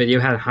noticed the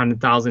video had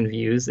 100,000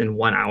 views in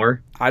 1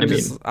 hour. I'd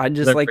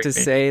just like to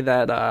say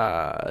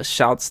that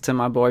shouts to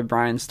my boy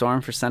Brian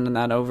Storm for sending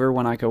that over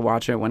when I could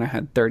watch it when I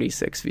had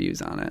 36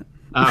 views on it.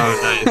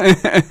 Oh,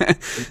 nice.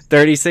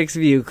 36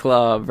 view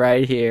club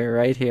right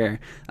here.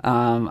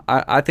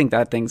 I think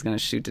that thing's going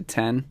to shoot to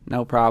 10,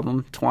 no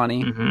problem.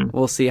 20. Mm-hmm.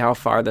 We'll see how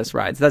far this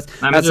rides. That's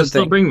the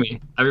still thing. Bring Me.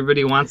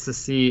 Everybody wants to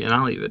see an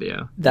Ollie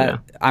video.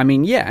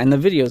 And the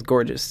video's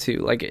gorgeous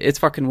too. It's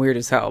fucking weird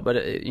as hell, but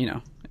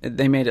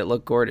they made it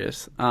look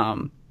gorgeous.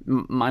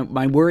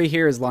 My worry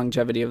here is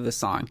longevity of the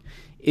song.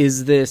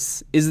 Is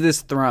this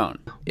thrown?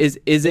 Is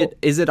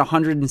it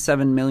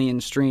 107 million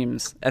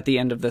streams at the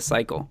end of the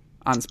cycle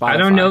on Spotify? I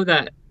don't know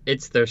that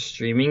it's their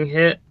streaming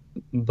hit,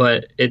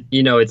 but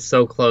it's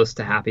so close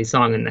to Happy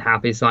Song, and the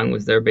Happy Song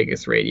was their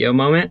biggest radio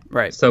moment.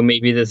 Right. So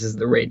maybe this is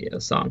the radio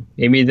song.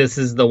 Maybe this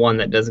is the one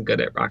that does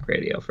good at rock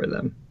radio for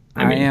them.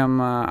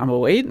 I'm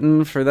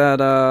waiting for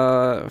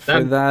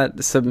that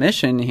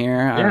submission here.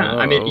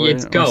 Yeah,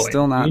 it's going. We're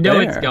still not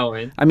there. It's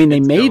going. They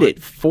made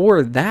it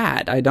for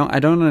that. I don't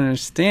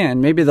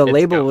understand. Maybe the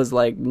label was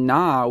like,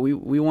 nah,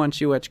 we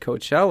want you at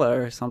Coachella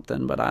or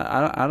something, but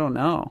I don't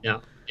know. Yeah.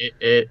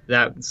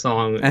 That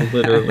song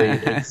literally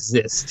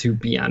exists to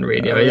be on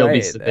radio. It'll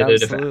be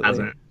submitted if it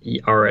hasn't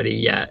already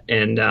yet.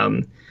 And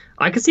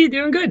I could see it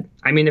doing good.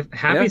 If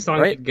Happy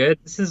Song did good,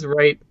 this is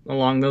right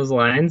along those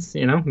lines.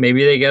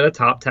 Maybe they get a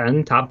top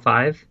 10, top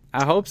 5.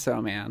 I hope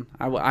so, man.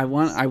 I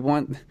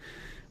want.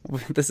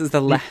 This is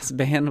the last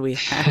band we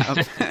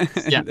have.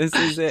 Yeah, this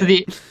is it. So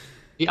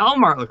the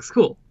album art looks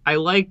cool. I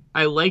like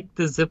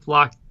the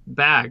Ziploc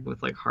bag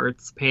with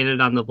hearts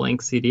painted on the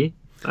blank CD.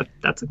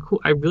 That's a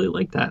cool. I really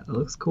like that. It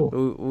looks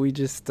cool. We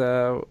just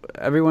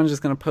everyone's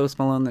just gonna Post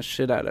Malone the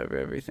shit out of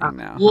everything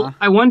now. Well, huh?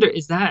 I wonder,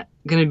 is that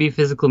gonna be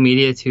physical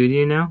media too? Do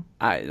you know?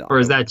 Or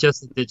is that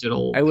just a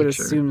digital? I would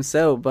picture? assume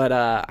so, but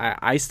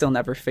I still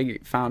never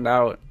found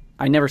out.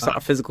 I never saw a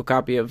physical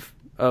copy of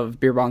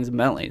Beer Bongs and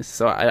Bentleys,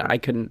 so I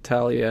couldn't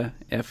tell you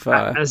if.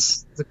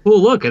 It's a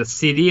cool look. A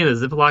CD in a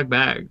Ziploc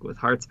bag with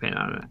hearts painted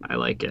on it. I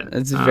like it.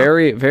 It's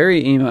very,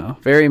 very emo,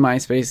 very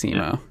MySpace emo.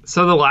 Yeah.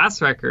 So the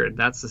last record,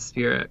 That's the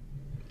Spirit,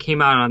 came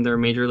out on their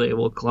major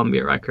label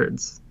Columbia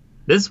Records.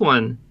 This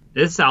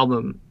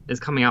album is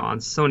coming out on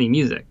Sony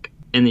Music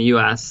in the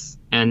US,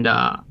 and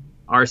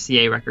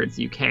RCA Records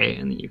UK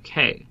in the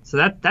UK.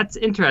 So that's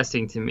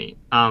interesting to me.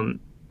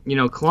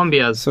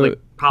 Columbia is like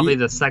probably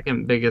the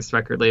second biggest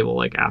record label,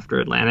 like after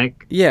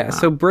Atlantic. Yeah.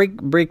 So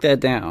break that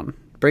down.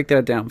 Break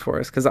that down for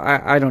us, because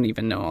I don't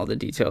even know all the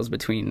details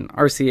between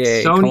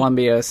RCA,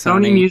 Columbia,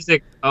 Sony. Sony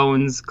Music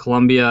owns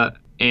Columbia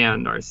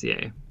and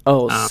RCA.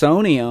 Oh,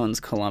 Sony owns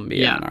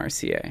Columbia and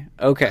RCA.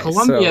 Okay,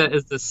 Columbia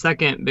is the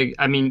second big.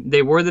 I mean,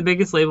 they were the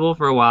biggest label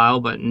for a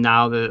while, but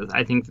now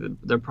I think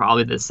they're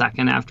probably the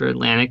second after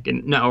Atlantic,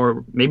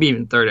 or maybe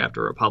even third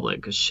after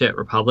Republic. Because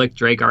Republic,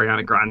 Drake,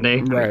 Ariana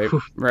Grande,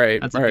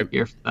 right, that's a big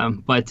year for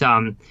them. But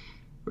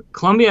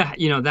Columbia,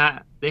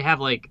 that they have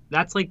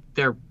that's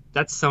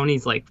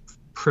Sony's like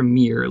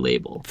premier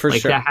label. For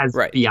sure. That has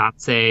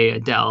Beyonce,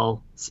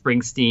 Adele,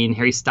 Springsteen,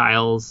 Harry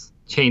Styles,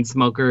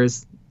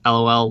 Chainsmokers,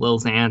 LOL, Lil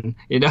Xan,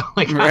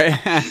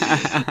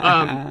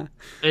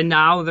 and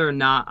now they're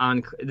not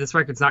on. This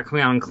record's not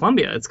coming out on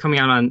Columbia. It's coming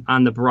out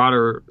on the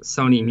broader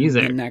Sony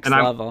Music. The next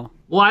level.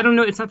 Well, I don't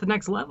know. It's not the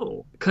next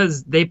level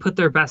because they put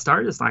their best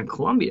artist on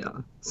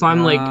Columbia. So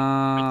I'm like,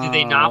 do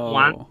they not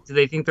want? Do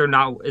they think they're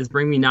not? Is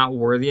Bring Me not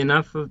worthy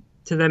enough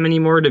to them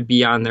anymore to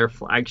be on their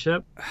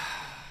flagship?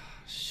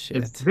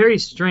 It's very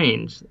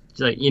strange.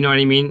 Like, you know what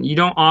I mean? You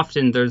don't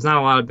often. There's not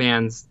a lot of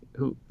bands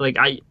who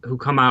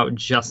come out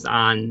just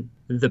on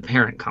the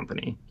parent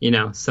company,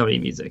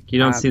 Sony Music. You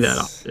don't see that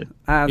often.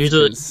 That's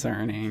usually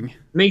concerning.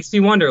 Makes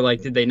me wonder,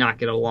 did they not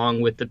get along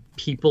with the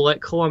people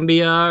at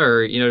Columbia,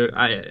 or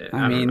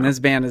I mean, this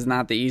band is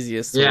not the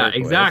easiest to work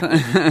exactly.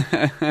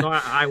 with. So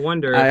I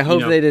wonder. I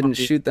hope they didn't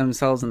shoot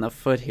themselves in the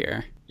foot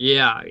here.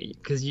 Yeah,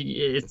 because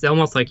it's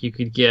almost like you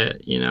could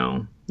get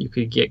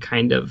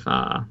kind of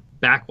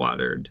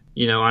backwatered,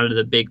 onto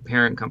the big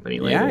parent company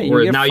label.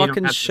 Yeah, you get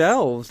fucking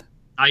shelved.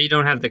 Now you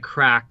don't have the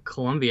crack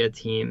Columbia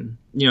team,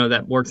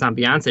 that works on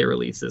Beyonce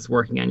releases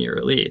working on your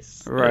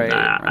release. Right.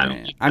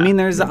 I mean,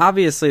 there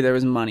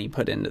was money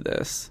put into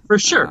this. For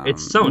sure.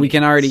 It's Sony. We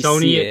can already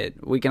see it.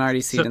 We can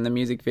already see it in the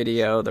music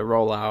video, the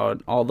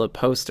rollout, all the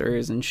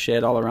posters and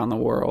shit all around the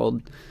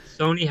world.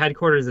 Sony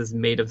headquarters is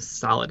made of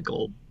solid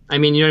gold. I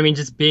mean, you know what I mean?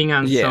 Just being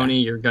on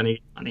Sony, you're going to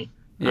get money.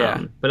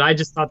 Yeah. But I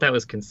just thought that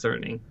was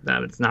concerning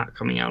that it's not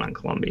coming out on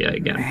Columbia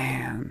again.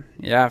 Man.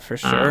 Yeah, for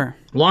sure.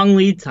 Long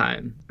lead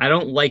time. I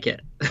don't like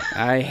it.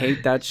 I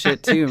hate that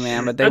shit too,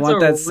 man. But they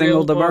want that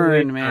single to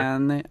burn,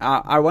 man.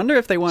 I wonder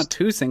if they want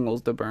 2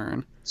 singles to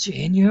burn.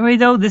 January,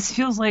 though, this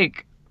feels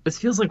like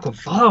what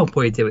Fall Out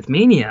Boy did with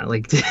Mania.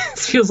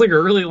 This feels like a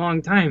really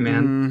long time,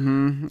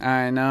 man. Mm-hmm.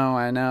 I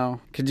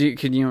know. Could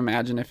you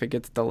imagine if it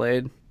gets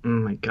delayed? Oh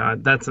my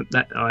God,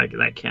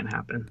 that can't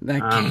happen.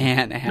 That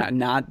can't happen.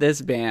 Not this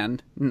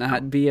band.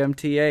 Not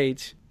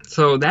BMTH.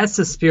 So That's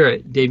the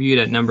Spirit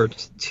debuted at number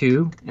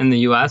 2 in the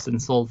U.S. and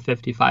sold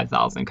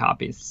 55,000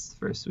 copies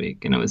first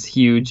week, and it was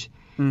huge.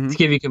 Mm-hmm. To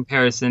give you a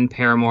comparison,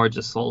 Paramore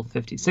just sold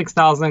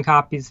 56,000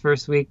 copies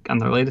first week on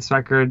their latest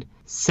record.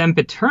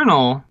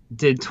 Sempiternal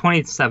did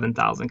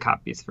 27,000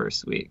 copies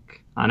first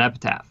week on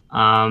Epitaph.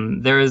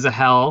 There Is a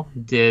Hell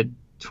did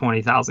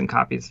 20,000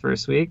 copies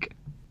first week.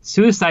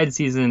 Suicide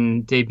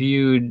Season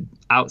debuted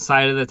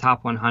outside of the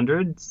top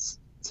 100,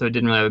 so it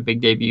didn't really have a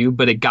big debut,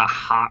 but it got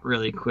hot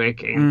really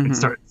quick and it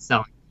started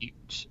selling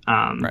huge.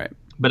 Right.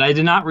 But I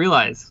did not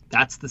realize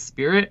That's the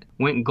Spirit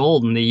went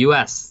gold in the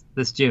U.S.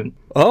 this June.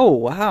 Oh,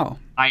 wow.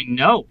 I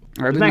know.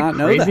 I did not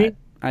know that.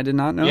 I did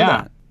not know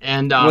that.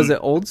 And was it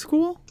old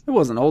school? It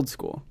wasn't old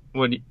school.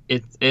 I'm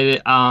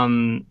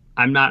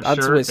not sure.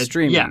 That's with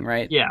streaming,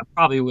 right? Yeah,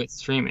 probably with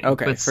streaming.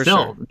 Okay, but for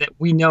still, sure. That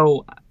we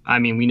know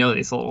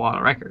they sold a lot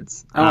of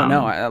records. Oh,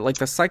 no. Like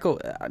the cycle.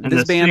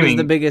 This band is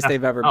the biggest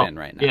they've ever been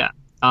right now.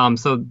 Yeah.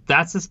 So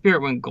That's the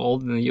Spirit went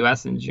gold in the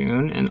U.S. in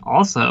June, and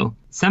also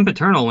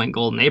Sempiternal went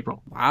gold in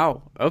April.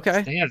 Wow.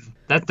 Okay.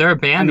 They're a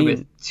band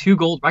with 2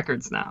 gold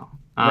records now.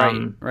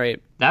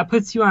 Right. That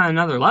puts you on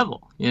another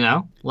level,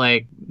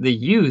 Like the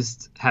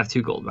Used have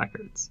 2 gold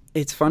records.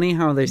 It's funny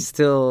how they're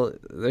still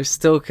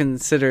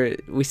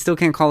considered. We still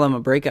can't call them a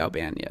breakout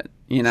band yet.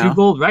 2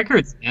 gold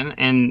records,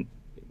 and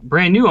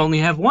Brand New only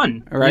have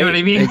 1. Right. You know what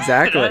I mean?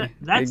 Exactly.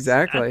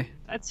 Exactly.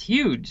 That's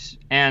huge.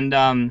 And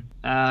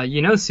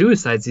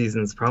Suicide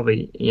Season's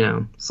probably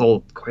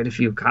sold quite a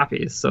few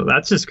copies. So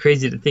that's just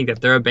crazy to think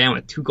that they're a band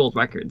with 2 gold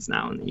records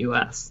now in the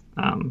U.S.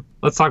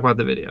 Let's talk about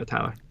the video,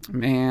 Tyler.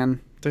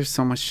 Man, there's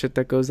so much shit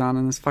that goes on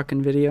in this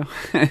fucking video.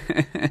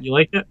 You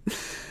like it?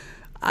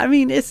 I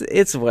mean,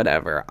 it's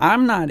whatever.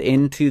 I'm not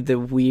into the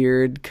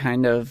weird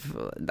kind of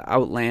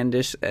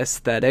outlandish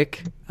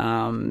aesthetic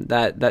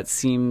that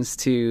seems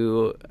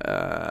to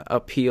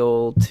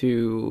appeal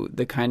to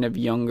the kind of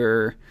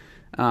younger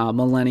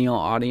millennial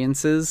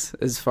audiences,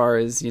 as far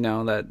as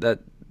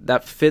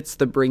that fits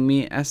the Bring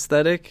Me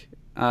aesthetic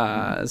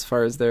as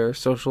far as their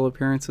social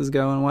appearances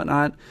go and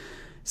whatnot.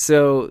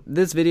 So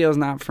this video is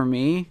not for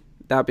me.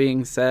 That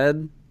being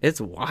said, it's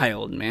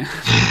wild, man.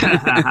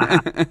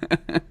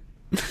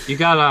 You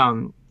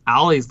got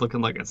Ollie's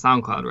looking like a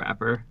SoundCloud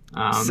rapper.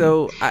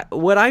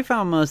 What I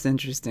found most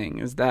interesting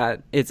is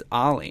that it's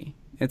Ollie.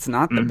 It's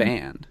not the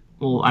band.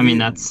 Well, I mean,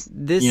 that's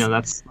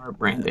smart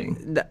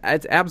branding.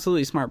 It's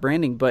absolutely smart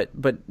branding, but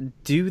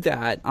do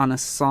that on a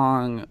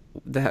song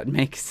that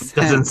makes sense.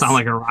 It doesn't sound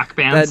like a rock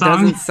band that song.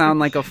 That doesn't sound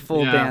like a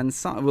full band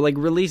song. Like,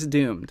 release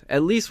Doomed.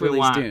 At least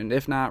release Doomed.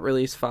 If not,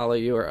 release Follow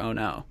You or Oh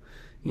No.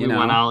 We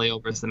want Ollie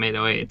over some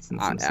 808s and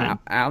some synth.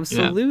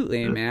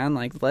 Absolutely, man.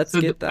 Like, let's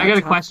get that. I got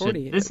a top question.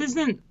 40 This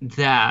isn't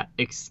that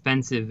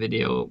expensive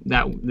video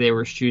that they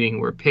were shooting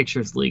where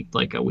pictures leaked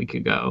like a week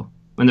ago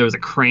when there was a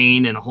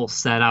crane and a whole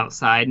set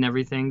outside and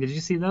everything. Did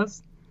you see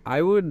those?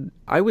 I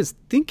was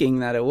thinking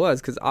that it was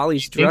because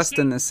Ollie's dressed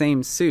in the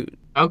same suit.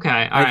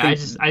 Okay, all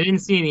right. I didn't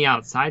see any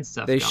outside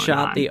stuff. They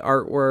shot the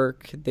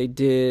artwork. They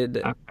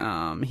did.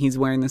 Okay. He's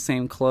wearing the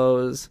same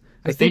clothes.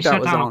 I think that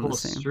was all on the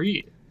same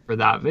street for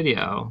that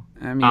video.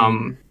 I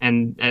mean,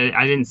 and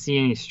I didn't see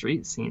any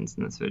street scenes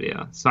in this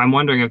video, so I'm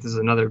wondering if there's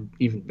another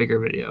even bigger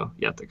video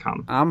yet to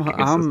come.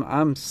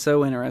 I'm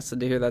so interested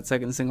to hear that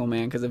second single,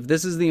 man, because if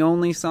this is the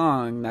only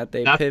song that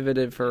they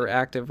pivoted for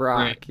active rock,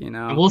 right.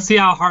 And we'll see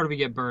how hard we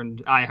get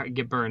burned. I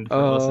get burned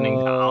for listening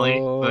to Ollie,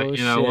 but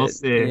we'll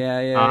see.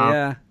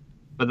 Yeah.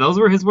 But those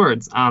were his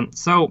words.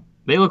 So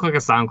they look like a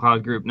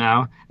SoundCloud group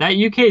now. That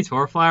UK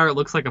tour flyer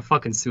looks like a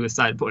fucking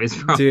Suicide Boys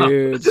promo.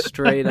 Dude,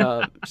 straight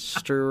up.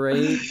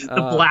 The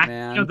black,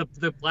 man.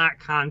 The black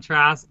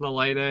contrast, the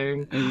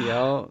lighting.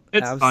 Yo,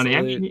 it's funny.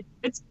 I mean,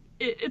 it's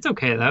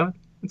okay though.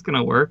 It's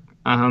gonna work.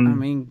 I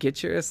mean,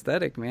 get your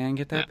aesthetic, man.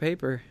 Get that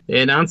paper.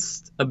 They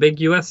announced a big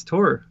US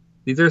tour.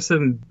 These are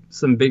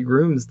some big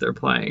rooms they're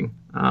playing.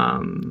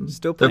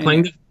 Still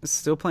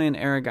playing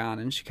Aragon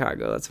in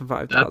Chicago. That's a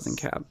 5,000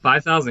 cap.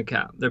 5,000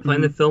 cap. They're playing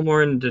the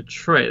Fillmore in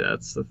Detroit.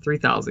 That's a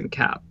 3,000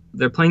 cap.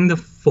 They're playing the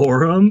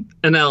Forum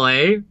in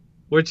LA,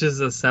 which is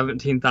a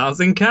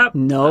 17,000 cap.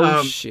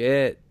 No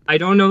shit. I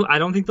don't know. I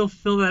don't think they'll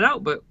fill that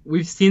out, but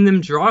we've seen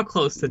them draw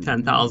close to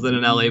 10,000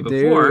 in LA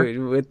before.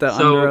 Dude, with the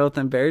Under Oath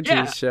and Bear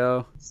Juice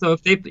show. So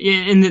if they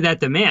in that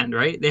demand,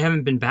 right? They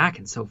haven't been back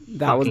in so fucking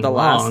long. That was the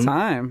last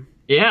time.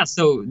 Yeah,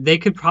 so they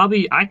could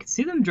I could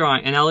see them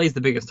drawing, and LA is the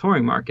biggest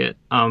touring market,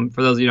 for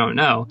those you don't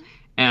know,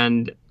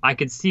 and I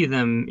could see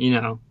them,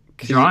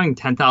 drawing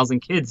 10,000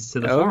 kids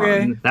to the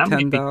Forum. That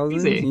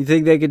 10,000. You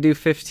think they could do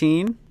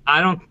 15? I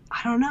don't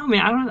know,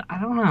 man.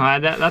 I don't know.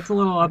 That's a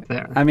little up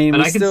there. I mean,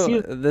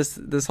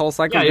 this whole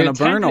cycle is gonna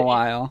burn a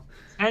while.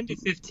 10 to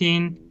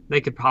 15, they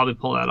could probably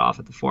pull that off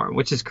at the Forum,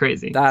 which is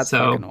crazy. That's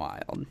fucking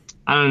wild.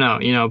 I don't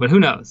know, but who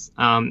knows?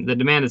 The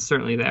demand is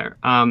certainly there.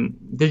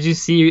 Did you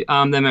see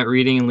them at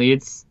Reading in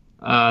Leeds?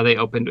 They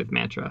opened with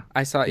Mantra.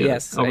 I saw,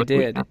 yes, I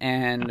did.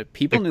 And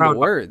people knew the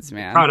words,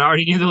 man. The crowd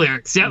already knew the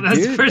lyrics. Yeah,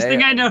 that's the first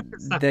thing I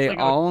noticed. They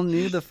all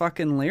knew the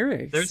fucking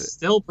lyrics. They're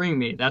still Bring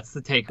Me. That's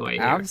the takeaway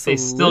here. Absolutely.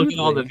 They still get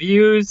all the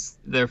views.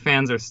 Their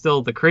fans are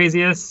still the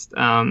craziest.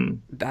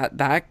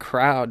 That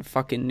crowd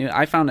fucking knew.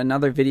 I found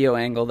another video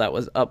angle that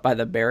was up by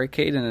the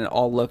barricade, and it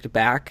all looked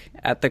back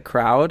at the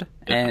crowd.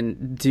 Yeah.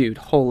 And, dude,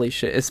 holy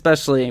shit.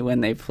 Especially when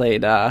they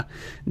played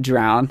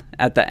Drown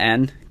at the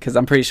end, because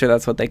I'm pretty sure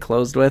that's what they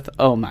closed with.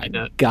 Oh, my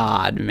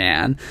God,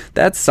 man.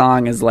 That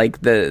song is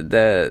like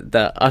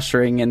the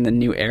ushering in the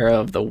new era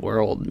of the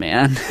world,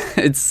 man.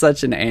 It's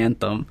such an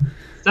anthem.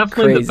 It's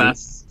definitely the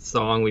best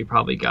song we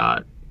probably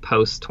got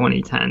post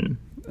 2010.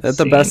 That's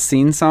the best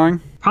scene song?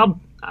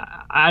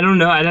 I don't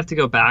know. I'd have to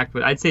go back,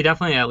 but I'd say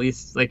definitely at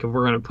least, like, if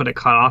we're going to put a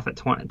cutoff at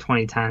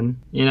 2010,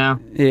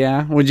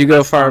 Yeah. Would you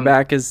go far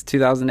back as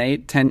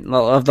 2008? 10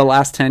 of the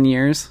last 10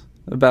 years?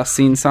 The best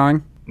scene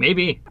song?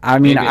 Maybe. I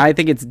mean, I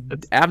think it's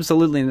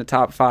absolutely in the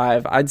top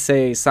 5. I'd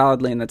say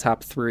solidly in the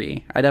top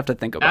 3. I'd have to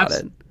think about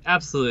it.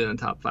 Absolutely in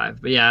the top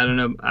 5. But yeah, I don't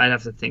know. I'd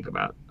have to think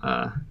about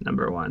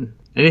number 1.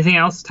 Anything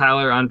else,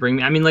 Tyler, on Bring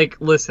Me? I mean, like,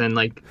 listen,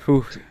 like,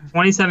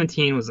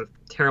 2017 was a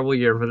terrible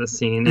year for the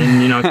scene.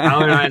 And,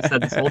 Tyler and I have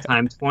said this whole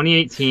time,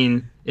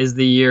 2018 is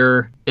the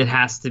year it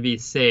has to be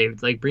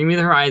saved. Like, Bring Me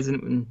the Horizon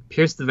and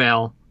Pierce the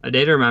Veil, A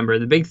Day to Remember,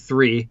 the big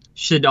 3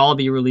 should all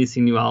be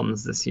releasing new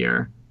albums this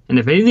year. And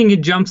if anything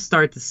could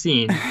jumpstart the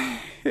scene,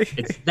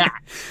 it's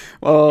that.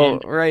 Well,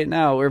 right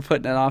now we're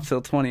putting it off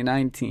till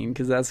 2019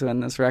 because that's when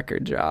this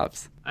record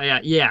drops.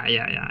 Yeah,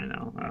 I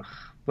know.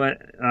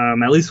 But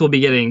at least we'll be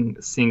getting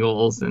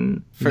singles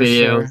and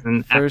videos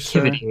and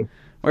activity. Sure.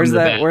 Where's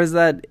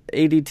that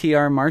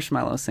ADTR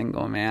Marshmallow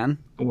single, man?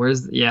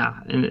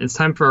 And it's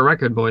time for a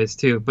record, boys,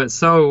 too. But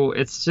so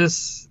it's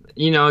just,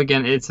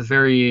 again, it's a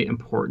very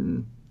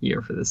important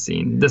year for the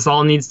scene. This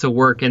all needs to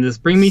work, and this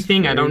Bring Me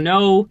thing, I don't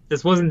know.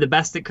 This wasn't the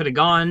best it could have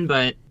gone,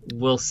 but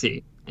we'll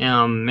see.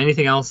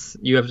 Anything else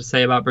you have to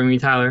say about Bring Me,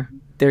 Tyler?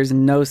 There's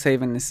no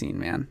saving the scene,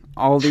 man.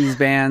 All these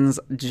bands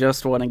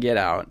just want to get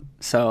out.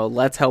 So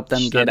let's help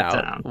them get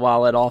out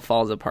while it all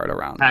falls apart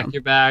around them. Pack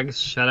your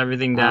bags, shut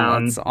everything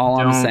down. That's all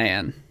I'm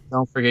saying.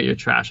 Don't forget your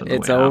trash on the way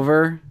out. It's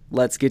over.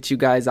 Let's get you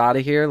guys out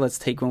of here. Let's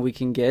take what we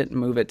can get,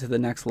 move it to the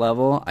next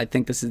level. I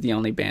think this is the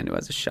only band who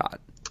has a shot.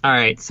 All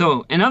right,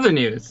 so in other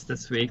news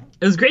this week,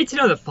 it was great to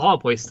know that Fall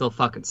Out Boy still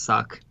fucking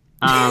suck.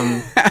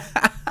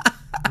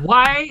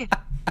 Why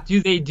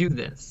do they do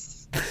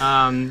this?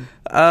 Oh,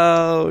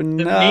 no.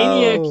 The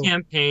Mania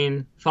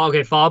campaign, Fall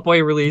Out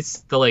Boy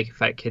released the Lake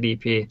Effect Kid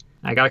EP.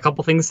 I got a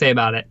couple things to say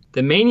about it.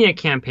 The Mania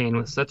campaign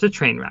was such a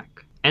train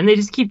wreck, and they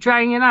just keep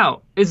dragging it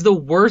out. It's the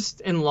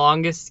worst and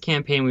longest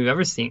campaign we've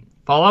ever seen.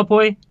 Fall Out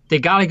Boy, they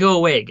gotta go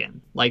away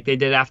again, like they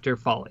did after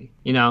Folly.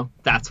 You know,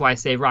 that's why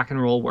Save Rock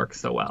and Roll works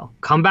so well.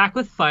 Come back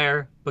with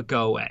fire, but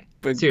go away.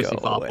 But seriously,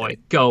 Fall Out Boy,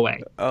 go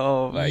away.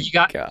 Oh my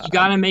god. You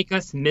gotta make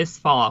us miss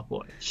Fall Out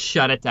Boy.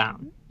 Shut it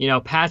down. You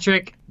know,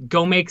 Patrick,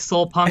 go make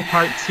Soul Punk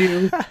Part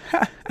 2.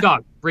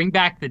 Dog, bring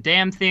back the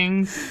damn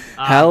things.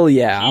 Hell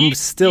yeah, I'm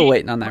still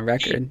waiting on that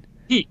record.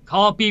 Pete,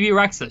 call up BB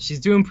Rexa. She's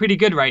doing pretty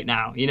good right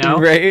now, you know?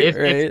 Right,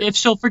 if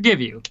she'll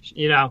forgive you,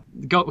 you know,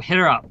 go hit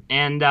her up.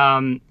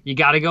 And you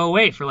gotta go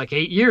away for like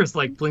 8 years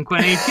like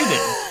Blink-182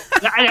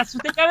 did. That's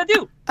what they gotta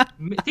do.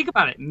 Think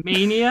about it.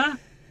 Mania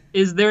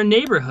is their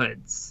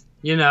neighborhoods,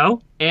 you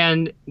know?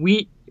 And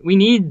we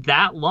need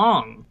that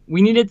long.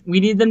 We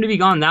need them to be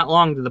gone that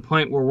long to the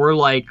point where we're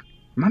like,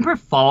 remember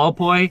Fall Out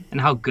Boy and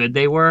how good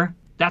they were?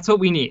 That's what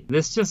we need.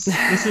 This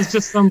is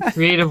just some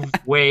creative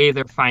way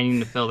they're finding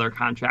to fill their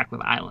contract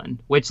with Island,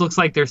 which looks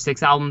like they're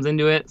 6 albums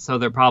into it, so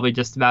they're probably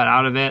just about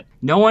out of it.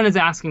 No one is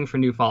asking for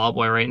new Fall Out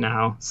Boy right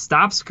now.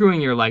 Stop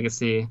screwing your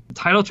legacy. The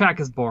title track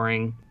is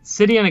boring.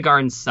 City in a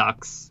Garden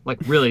sucks. Like,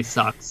 really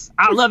sucks.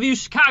 I love you,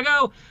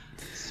 Chicago!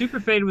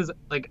 Superfade was,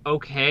 like,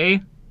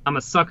 okay. I'm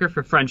a sucker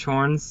for French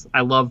horns.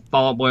 I love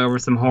Fall Out Boy over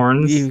some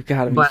horns. You've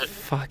got to be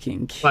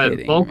fucking kidding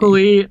But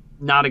vocally,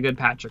 not a good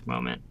Patrick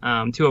moment.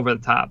 Too over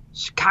the top.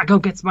 Chicago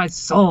gets my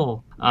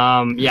soul.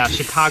 Yeah,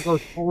 Chicago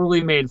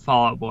totally made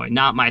Fall Out Boy,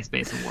 not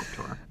MySpace and Warped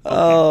Tour. Okay.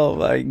 Oh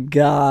my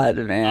god,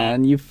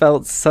 man. You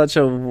felt such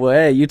a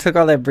way. You took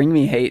all that Bring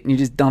Me hate and you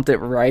just dumped it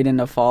right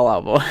into Fall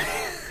Out Boy.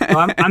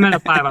 Well, I'm at a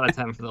 5 out of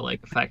 10 for the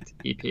Lake Effect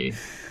EP.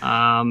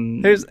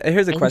 Here's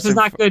a question. This is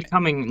not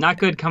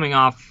good coming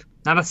off.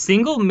 Not a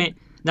single...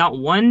 Not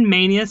one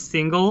Mania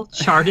single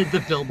charted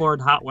the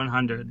Billboard Hot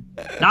 100.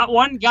 Not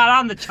one got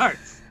on the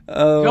charts.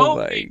 Oh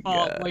my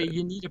god. Wait,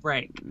 you need a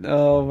break.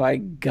 Oh my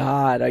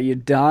god. Are you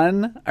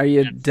done? Are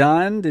you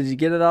done? Did you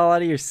get it all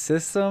out of your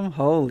system?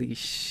 Holy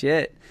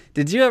shit.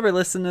 Did you ever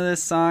listen to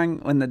this song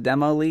when the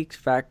demo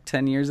leaked back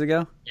 10 years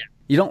ago? Yeah.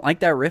 You don't like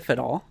that riff at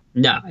all?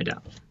 No, I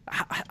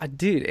don't.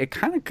 Dude, it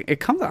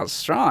comes out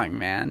strong,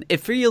 man.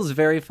 It feels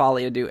very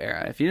Folie à Deux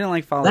era. If you didn't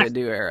like Folie à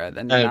Deux era,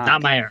 then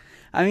not my era.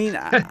 I mean,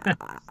 that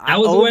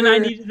was when I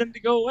needed them to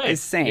go away.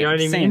 Same, you know what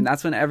I mean? Same.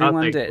 That's when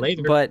everyone did.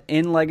 Later. But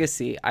in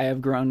Legacy, I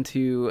have grown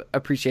to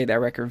appreciate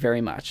that record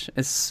very much,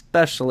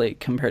 especially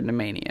compared to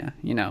Mania.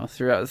 You know,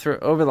 through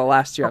over the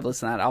last year, I've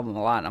listened to that album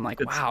a lot, and I'm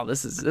like, wow,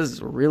 this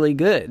is really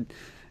good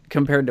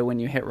compared to when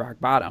you hit rock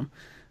bottom.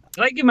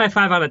 Did I give my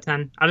 5 out of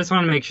 10? I just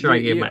want to make sure I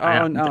gave my.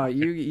 Oh no,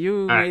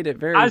 you made it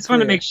very. I just clear.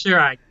 want to make sure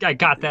I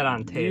got that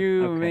on tape.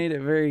 You made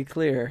it very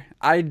clear.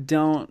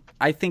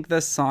 I think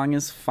this song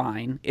is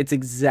fine. It's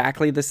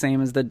exactly the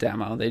same as the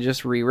demo. They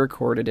just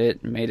re-recorded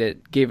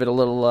it, gave it a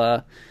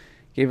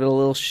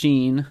little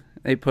sheen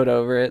they put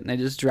over it, and they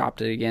just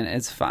dropped it again.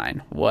 It's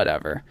fine,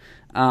 whatever.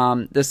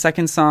 The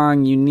second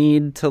song you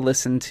need to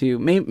listen to.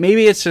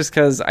 Maybe it's just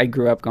because I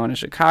grew up going to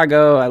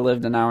Chicago. I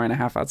lived an hour and a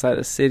half outside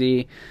the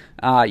city.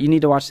 You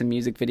need to watch the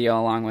music video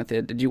along with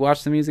it. Did you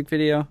watch the music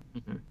video?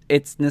 Mm-hmm.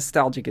 It's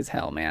nostalgic as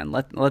hell, man.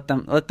 Let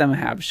them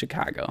have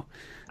Chicago.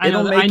 I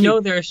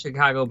know they're a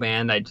Chicago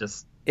band.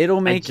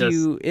 It'll make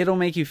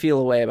you feel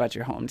a way about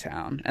your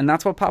hometown, and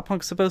that's what pop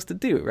punk's supposed to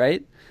do,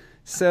 right?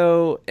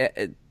 So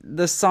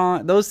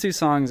those two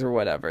songs or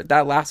whatever,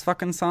 that last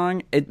fucking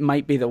song, it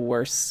might be the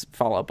worst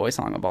Fall Out Boy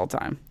song of all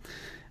time.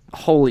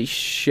 Holy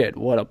shit,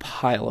 what a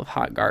pile of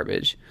hot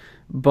garbage.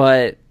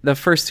 But the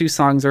first 2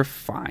 songs are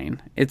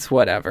fine. It's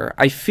whatever.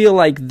 I feel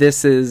like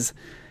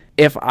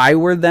if I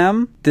were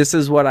them, this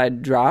is what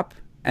I'd drop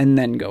and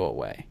then go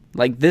away.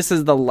 Like, this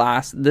is the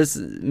last.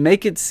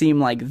 Make it seem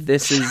like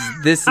this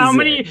is how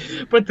many?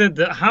 It. But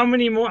how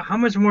many more? How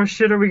much more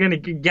shit are we gonna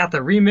get? The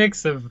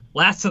remix of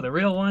Last of the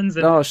Real Ones?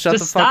 And no, shut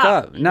the fuck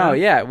up. No,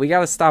 yeah, we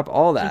gotta stop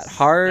all that. Just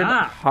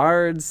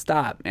hard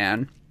stop,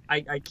 man.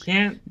 I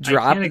can't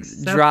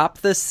drop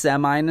the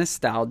semi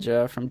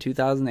nostalgia from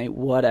 2008.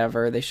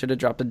 Whatever. They should have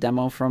dropped a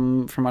demo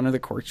from Under the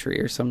Cork Tree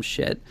or some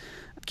shit.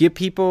 Get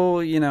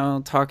people,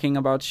 talking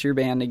about your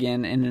band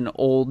again in an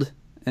old.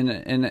 In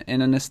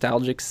a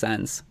nostalgic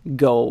sense,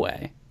 go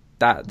away.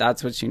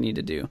 That's what you need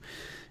to do.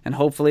 And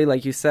hopefully,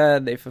 like you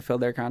said, they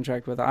fulfilled their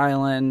contract with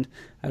Island.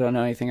 I don't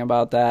know anything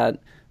about that,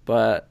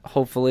 but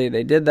hopefully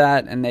they did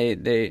that, and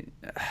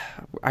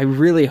I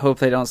really hope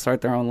they don't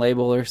start their own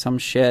label or some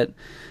shit.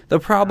 The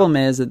problem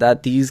is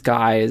that these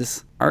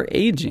guys are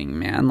aging,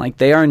 man. Like,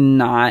 they are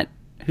not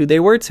who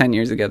they were 10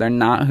 years ago. They're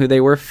not who they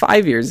were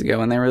 5 years ago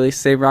when they released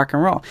Save Rock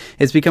and Roll.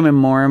 It's becoming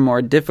more and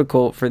more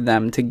difficult for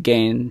them to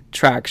gain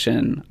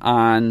traction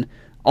on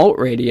alt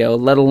radio,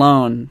 let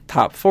alone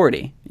top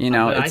 40.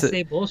 I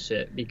say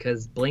bullshit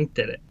because Blink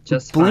did it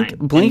just fine.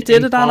 Blink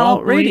did it on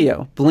alt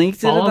radio. Blink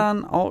did it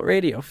on alt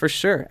radio for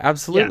sure.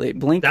 Absolutely.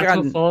 Yeah, that's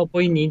what Fall Out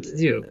Boy needs to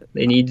do.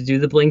 They need to do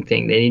the Blink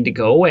thing. They need to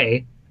go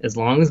away as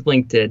long as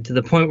Blink did, to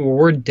the point where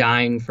we're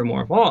dying for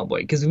more Fall Out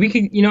Boy. Because we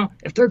could,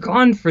 if they're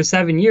gone for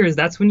 7 years,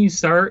 that's when you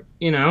start,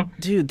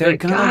 Dude, they're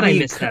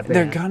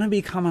gonna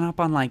be coming up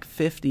on like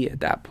 50 at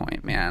that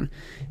point, man.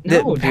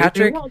 No,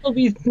 Patrick, they'll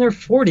be in their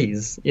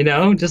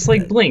 40s, just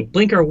like Blink.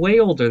 Blink are way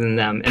older than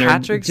them. And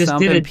Patrick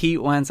Stump and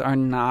Pete Wentz are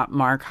not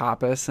Mark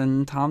Hoppus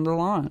and Tom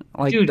DeLonge.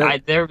 Like, dude,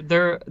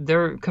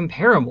 they're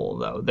comparable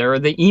though. They're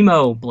the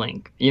emo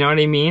Blink. You know what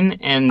I mean?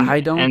 And I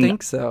don't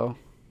think so.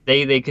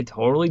 They could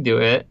totally do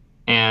it.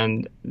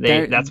 And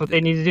that's what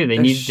they need to do. They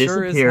need to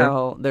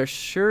disappear. They're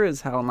sure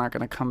as hell not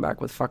going to come back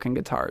with fucking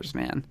guitars,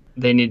 man.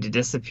 They need to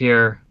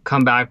disappear,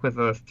 come back with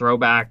a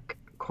throwback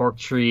Cork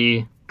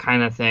Tree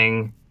kind of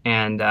thing,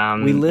 and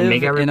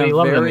make everybody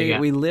love them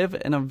again. We live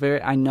in a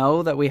very... I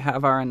know that we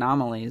have our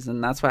anomalies,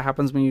 and that's what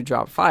happens when you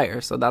drop fire.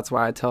 So that's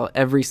why I tell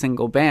every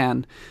single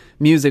band,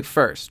 music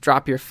first,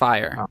 drop your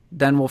fire.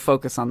 Then we'll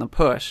focus on the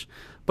push.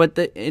 But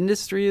the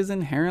industry is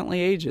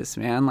inherently ageist,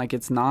 man. Like,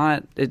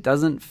 it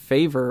doesn't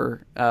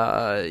favor,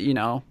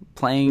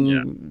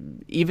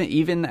 playing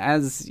even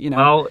as,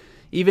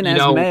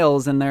 as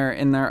males in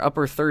their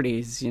upper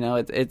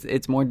 30s,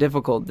 it's more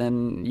difficult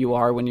than you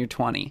are when you're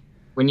 20.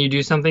 When you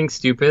do something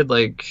stupid,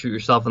 like shoot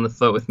yourself in the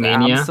foot with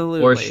Mania,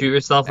 or shoot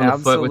yourself in the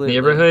foot with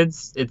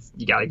Neighborhoods,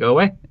 you gotta go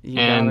away.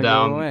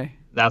 Go away.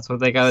 That's what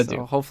they gotta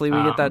do. Hopefully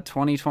we get that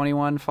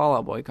 2021 Fall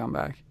Out Boy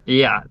comeback.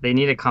 Yeah, they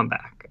need a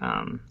comeback.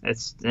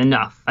 It's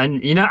enough.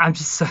 And, I'm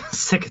just so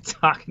sick of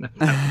talking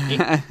about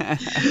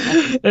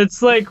it.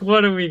 It's like,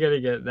 what are we going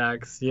to get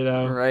next,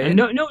 Right.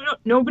 And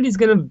nobody's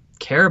going to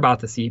care about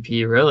this EP,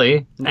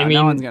 really. No,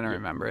 no one's going to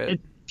remember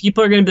it.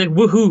 People are going to be like,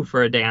 woohoo,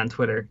 for a day on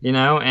Twitter,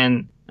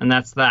 and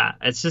that's that.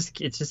 It's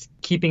just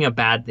keeping a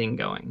bad thing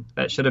going.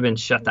 That should have been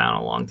shut down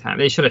a long time.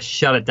 They should have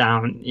shut it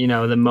down,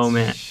 the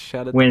moment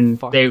when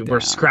they were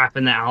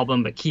scrapping the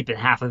album but keeping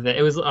half of it.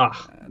 It was,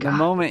 the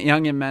moment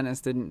Young and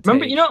Menace didn't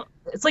remember,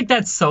 it's like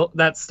that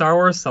Star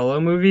Wars Solo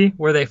movie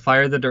where they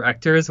fired the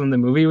directors when the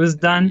movie was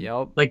done.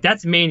 Yep. Like,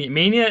 that's Mania.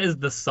 Mania is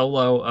the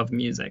Solo of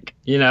music,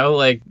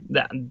 like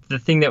the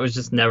thing that was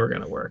just never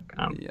going to work.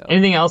 Yep.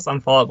 Anything else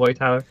on Fall Out Boy,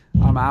 Tyler?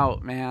 I'm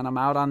out, man. I'm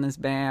out on this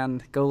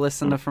band. Go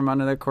listen to From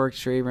Under the Cork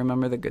Tree.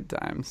 Remember the good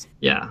times.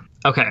 Yeah.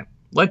 Okay.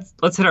 Let's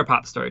hit our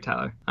pop story,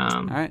 Tyler.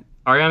 All right.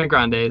 Ariana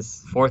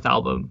Grande's 4th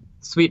album,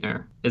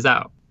 Sweetener, is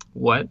out.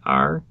 What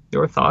are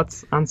your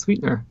thoughts on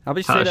Sweetener?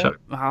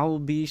 I'll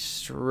be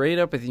straight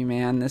up with you,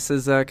 man. This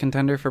is a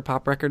contender for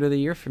Pop Record of the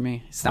Year for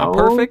me. It's not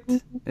perfect.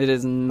 It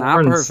is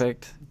not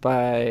perfect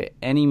by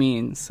any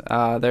means.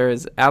 There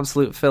is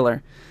absolute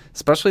filler,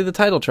 especially the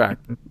title track.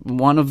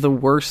 One of the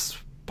worst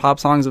pop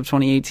songs of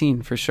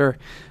 2018 for sure.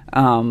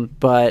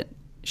 But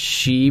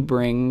she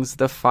brings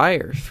the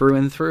fire through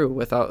and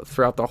through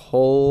throughout the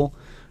whole,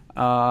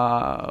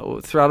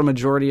 throughout a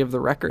majority of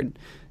the record.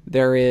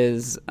 There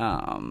is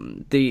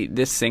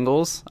the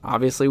singles.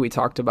 Obviously, we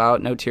talked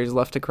about No Tears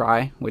Left to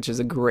Cry, which is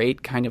a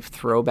great kind of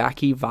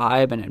throwbacky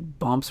vibe, and it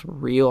bumps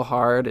real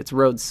hard. It's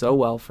rode so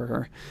well for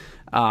her.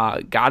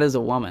 God is a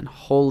Woman.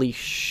 Holy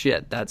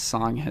shit, that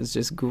song has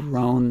just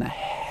grown the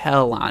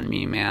hell on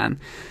me, man.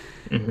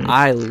 Mm-hmm.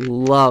 I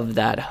love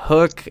that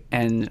hook,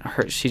 and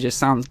she just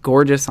sounds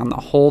gorgeous on the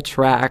whole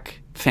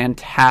track.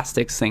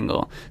 Fantastic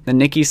single. The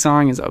Nicki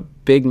song is a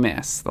big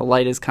miss. The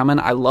Light Is Coming.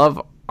 I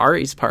love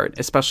Ari's part,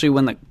 especially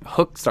when the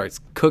hook starts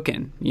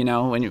cooking,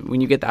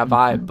 when you get that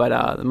vibe.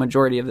 But the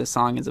majority of the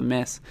song is a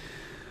miss.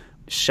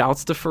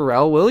 Shouts to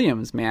Pharrell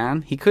Williams,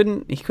 man. He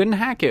couldn't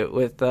hack it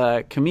with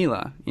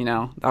Camila.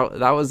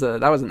 That was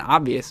an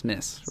obvious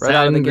miss right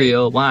out of the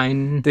gate.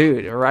 Wine,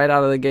 dude, right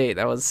out of the gate.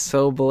 That was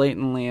so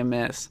blatantly a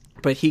miss.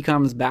 But he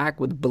comes back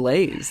with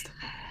Blazed,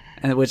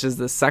 which is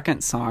the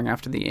second song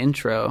after the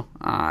intro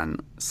on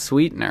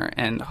Sweetener,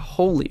 and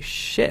holy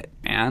shit,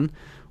 man.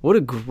 What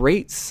a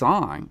great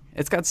song.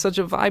 It's got such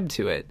a vibe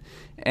to it.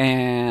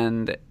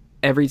 And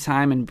Every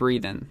Time and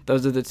Breathin'.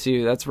 Those are the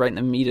two. That's right in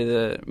the meat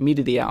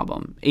of the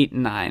album. 8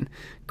 and 9.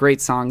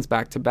 Great songs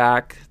back to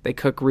back. They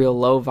cook real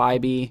low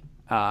vibey,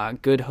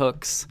 good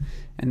hooks.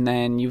 And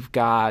then you've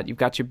got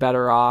your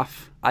Better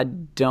Off.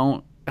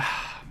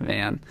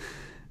 Man.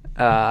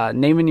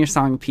 Naming your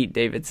song Pete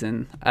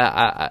Davidson.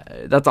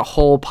 That's a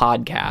whole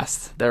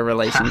podcast, their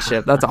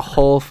relationship. That's a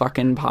whole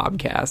fucking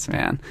podcast,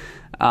 man.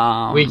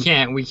 We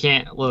can't. We're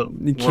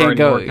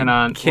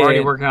already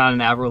working on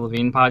an Avril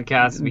Lavigne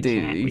podcast.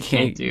 We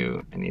can't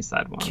do any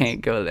side ones.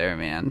 Can't go there,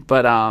 man.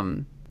 But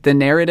the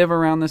narrative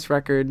around this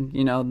record,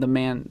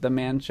 the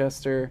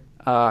Manchester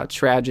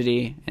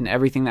tragedy and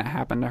everything that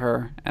happened to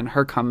her and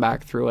her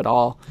comeback through it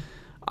all,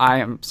 I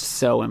am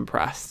so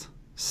impressed.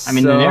 I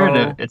mean, the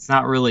narrative, it's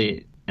not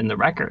really in the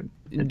record.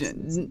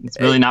 It's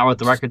really not what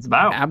the record's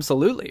about.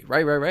 Absolutely.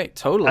 Right.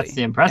 Totally. That's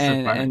the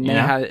impressive part. And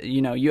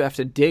you have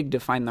to dig to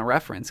find the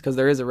reference, because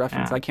there is a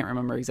reference. I can't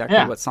remember exactly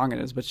what song it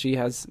is, but she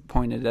has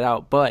pointed it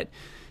out. But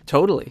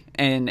Totally.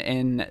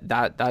 And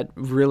that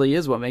really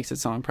is what makes it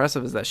so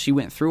impressive, is that she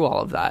went through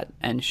all of that,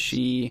 and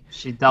she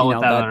dealt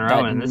with that on her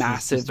own. And this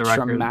massive is just a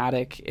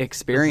traumatic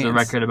experience. This is a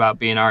record about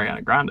being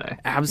Ariana Grande.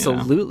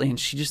 Absolutely. And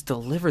she just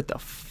delivered the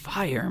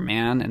fire,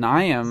 man. And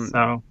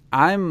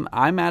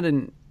I'm at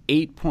an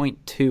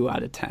 8.2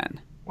 out of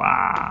 10.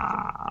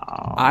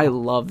 Wow. I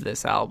love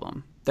this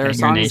album. There are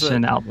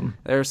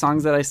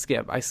songs that I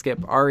skip. I skip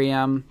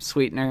REM,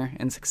 Sweetener,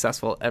 and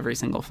Successful every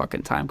single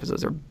fucking time because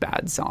those are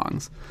bad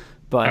songs.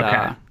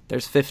 But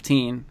there's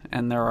 15,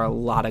 and there are a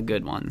lot of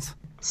good ones.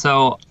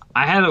 So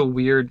I had a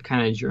weird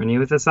kind of journey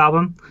with this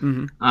album.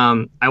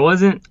 Mm-hmm. I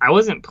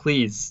wasn't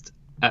pleased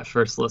at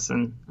first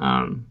listen.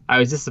 I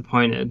was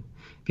disappointed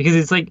because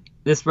it's like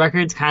this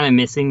record's kind of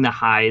missing the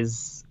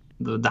highs,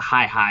 the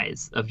high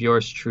highs of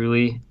Yours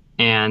Truly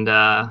and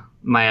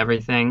My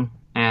Everything.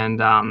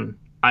 And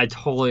I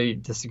totally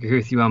disagree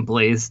with you on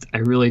Blazed. I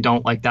really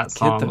don't like that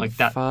song. Like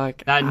that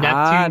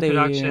Neptune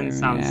production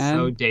sounds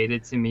so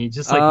dated to me.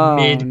 Just like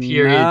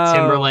mid-period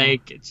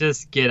Timberlake.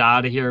 Just get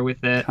out of here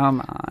with it. Come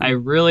on. I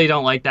really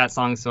don't like that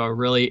song, so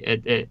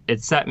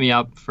it set me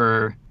up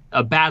for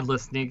a bad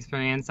listening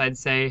experience, I'd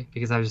say,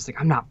 because I was just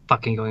like, I'm not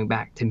fucking going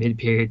back to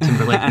mid-period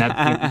Timberlake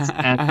Neptunes.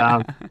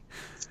 And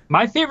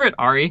my favorite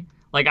Ari,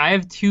 like I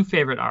have two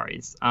favorite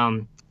Aris.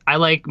 I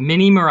like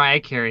mini Mariah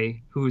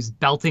Carey, who's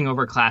belting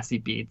over classy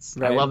beats.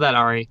 Right. I love that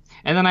Ari.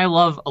 And then I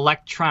love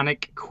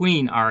electronic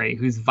Queen Ari,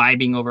 who's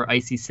vibing over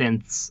icy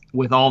synths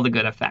with all the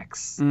good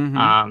effects.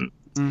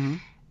 Mm-hmm.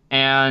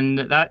 And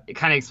that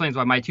kind of explains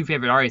why my two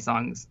favorite Ari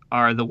songs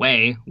are The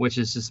Way, which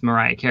is just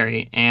Mariah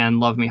Carey, and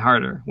Love Me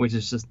Harder, which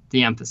is just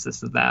the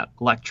emphasis of that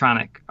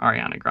electronic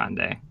Ariana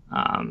Grande.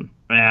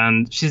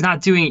 And she's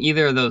not doing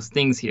either of those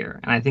things here.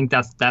 And I think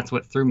that's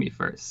what threw me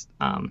first.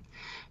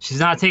 She's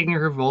not taking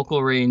her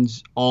vocal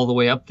range all the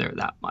way up there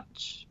that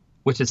much,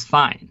 which is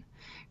fine,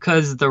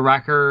 because the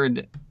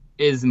record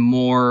is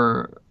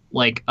more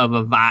like of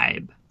a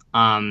vibe.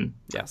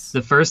 Yes.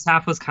 The first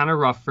half was kind of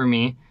rough for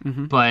me,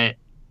 mm-hmm. but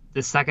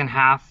the second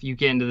half you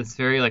get into this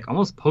very like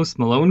almost Post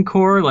Malone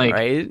core,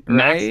 like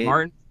Max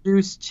Martin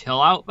produced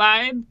chill out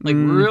vibe, like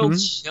mm-hmm. real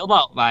chill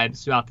out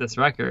vibes throughout this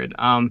record.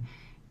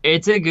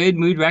 It's a good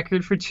mood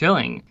record for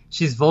chilling.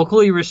 She's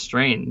vocally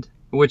restrained,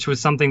 which was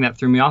something that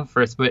threw me off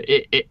first, but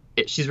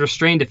she's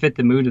restrained to fit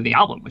the mood of the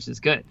album, which is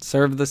good.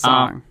 Serve the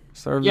song.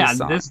 The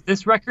song.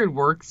 This record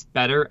works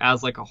better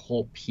as like a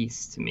whole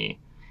piece to me.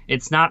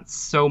 It's not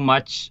so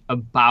much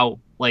about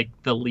like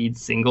the lead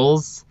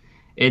singles.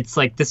 It's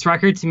like this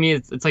record to me,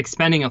 it's like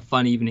spending a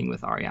fun evening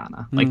with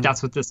Ariana. Like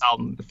that's what this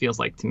album feels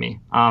like to me.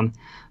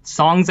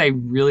 Songs I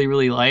really,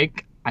 really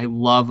like. I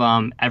love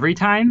Every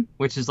Time,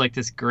 which is like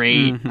this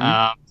great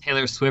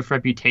Taylor Swift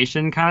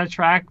Reputation kind of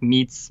track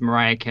meets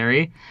Mariah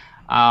Carey.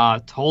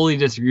 Totally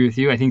disagree with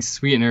you. I think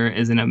Sweetener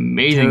is an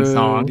amazing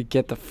song.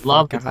 Get the fuck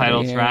love the out title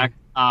of here. track.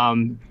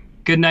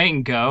 Good Night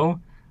and Go.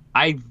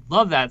 I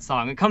love that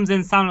song. It comes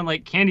in sounding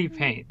like Candy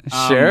Paint.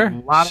 Sure. A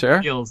lot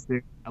of feels,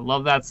 dude. I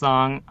love that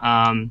song.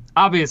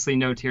 Obviously,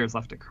 No Tears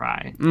Left to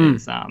Cry.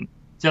 It's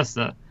just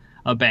a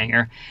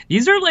banger.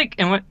 These are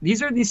like,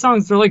 these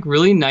songs. They're like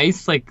really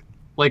nice, like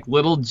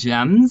little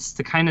gems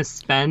to kind of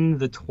spend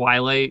the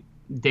twilight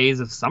days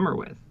of summer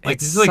with. Like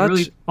these are like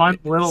really fun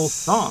little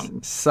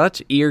songs.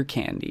 Such ear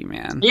candy,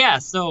 man. Yeah,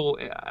 so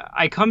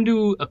I come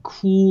to a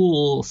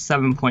cool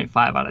 7.5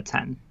 out of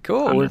 10.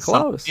 Cool, we're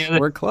close.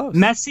 We're close.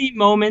 Messy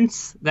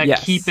moments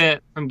that keep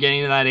it from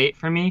getting to that 8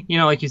 for me. You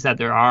know, like you said,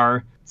 there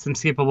are some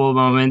skippable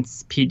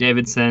moments. Pete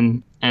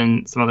Davidson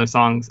and some other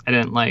songs I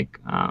didn't like.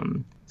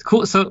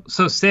 Cool. So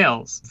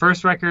sales.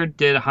 First record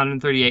did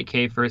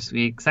 138K first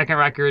week. Second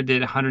record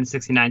did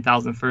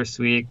 169,000 first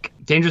week.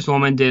 Dangerous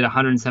Woman did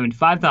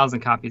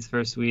 175,000 copies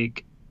first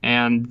week.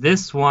 And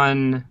this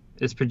one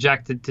is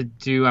projected to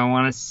do, I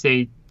want to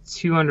say,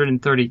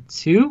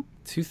 232.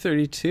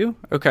 232?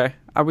 Okay.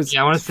 I want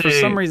to say, for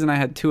some reason I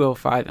had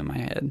 205 in my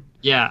head.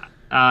 Yeah.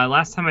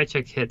 Last time I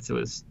checked hits, it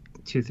was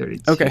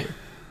 232. Okay.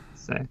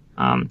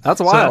 That's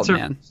wild,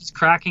 man. It's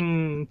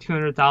cracking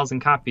 200,000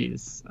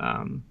 copies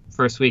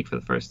first week for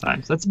the first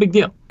time. So that's a big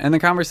deal. And the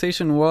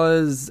conversation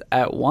was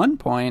at one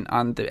point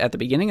at the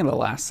beginning of the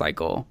last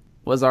cycle,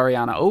 was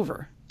Ariana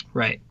over?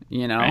 Right.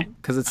 You know,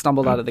 because it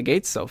stumbled out of the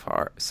gates so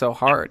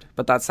hard.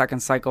 But that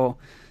second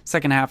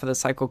half of the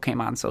cycle came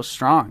on so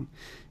strong.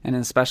 And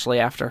especially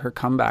after her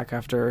comeback,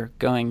 after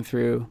going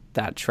through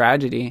that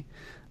tragedy,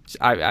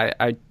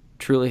 I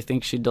truly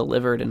think she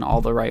delivered in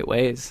all the right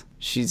ways.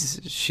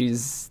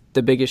 She's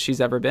the biggest she's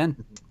ever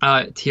been.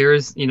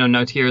 Tears,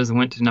 No Tears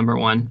went to number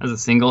 1 as a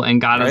single,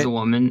 and God as a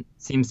Woman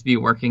seems to be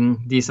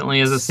working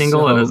decently as a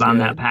single and is on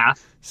that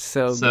path.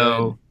 So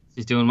good.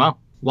 She's doing well.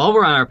 While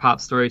we're on our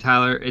pop story,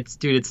 Tyler, it's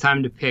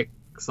time to pick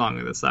Song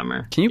of the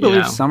Summer. Can you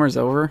believe summer's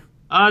over?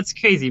 It's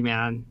crazy,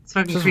 man. It's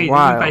fucking crazy.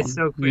 Wild. It went by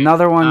so quick.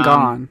 Another one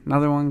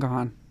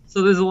gone.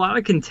 So there's a lot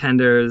of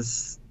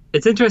contenders.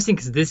 it's interesting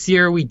because this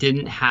year we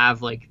didn't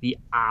have like the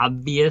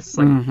obvious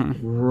like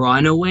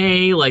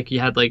runaway. Like you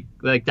had like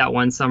that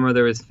one summer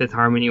there was Fifth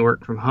Harmony,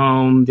 Work From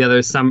Home. The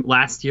other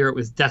last year it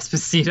was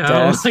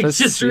Despacito. Like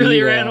just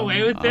really ran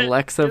away with it.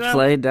 Alexa,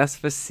 play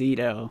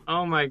Despacito.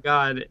 Oh my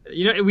god!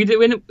 We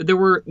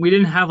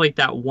didn't have like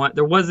that one.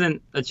 There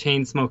wasn't a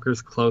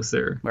Chainsmokers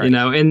Closer. Right.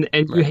 And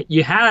right.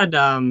 you had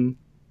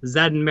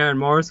Zed and Maren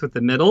Morris with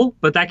The Middle,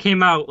 but that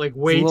came out like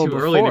way too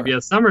early to be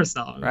a summer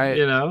song, right?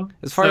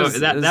 As far as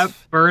that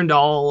burned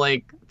all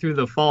like through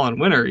the fall and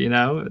winter,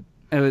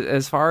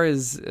 As far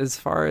as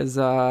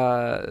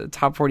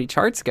top 40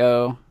 charts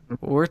go,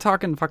 we're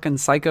talking fucking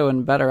Psycho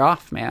and Better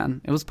Off,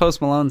 man. It was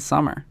Post Malone's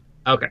Summer.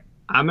 Okay,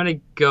 I'm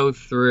gonna go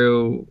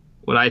through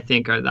what I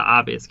think are the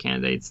obvious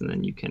candidates, and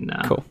then you can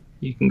cool.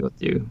 You can go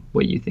through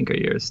what you think are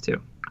yours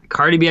too.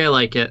 Cardi B, I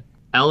Like It.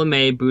 Ella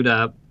Mai, Boot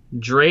Up.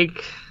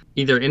 Drake,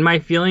 either In My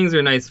Feelings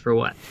or Nice for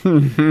What?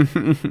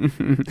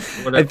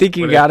 I think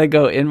you gotta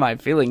go In My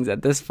Feelings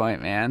at this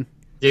point, man.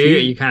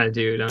 Dude, you kind of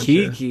do, don't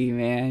you? Kiki,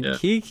 man. Yeah.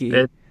 Kiki.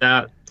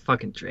 That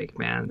fucking Drake,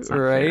 man. It's not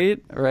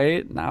right, fair.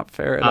 Right. Not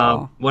fair at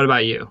all. What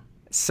about you?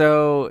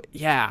 So,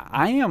 yeah,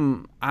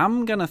 I'm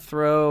gonna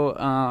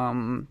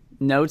throw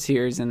No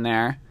Tears in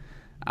there.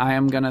 I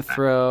am gonna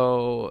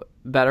throw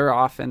Better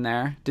Off in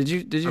there. Did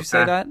you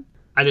say that?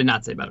 I did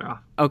not say Better Off.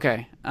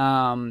 Okay.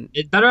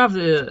 It's Better Off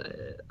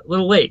a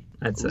little late.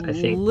 I think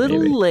a little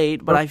maybe.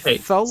 Late, but I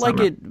felt like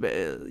it.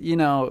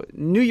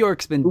 New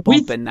York's been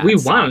bumping that. We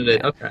song, wanted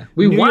it. Man. Okay.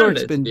 New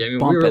York's it been to be.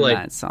 bumping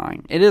that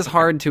song. It is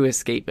hard to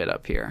escape it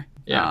up here.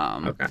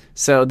 Yeah. Okay.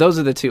 So those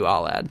are the two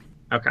I'll add.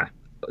 Okay.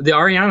 The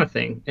Ariana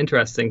thing,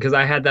 interesting, because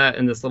I had that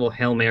in this little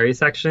Hail Mary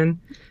section,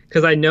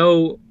 because I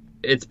know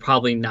it's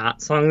probably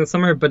not Song of the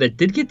Summer, but it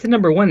did get to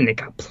number 1 and it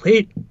got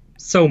played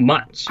so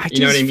much. I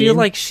just feel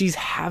like she's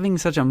having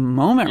such a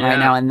moment right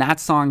now, and that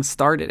song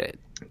started it.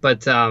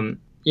 But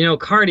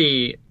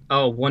Cardi.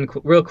 Oh,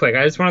 real quick.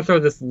 I just want to throw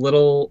this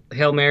little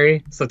Hail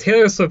Mary. So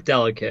Taylor Swift,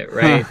 Delicate,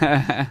 right?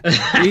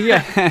 you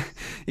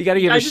got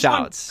to give her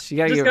shouts. You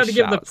got to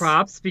give the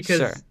props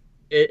because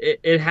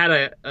it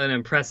had an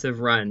impressive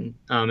run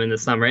in the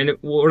summer. And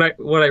what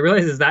I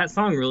realized is that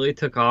song really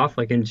took off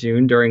like in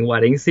June during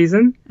wedding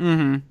season.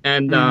 Mm-hmm.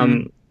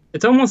 And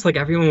it's almost like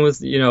everyone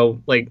was,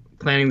 like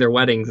planning their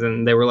weddings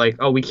and they were like,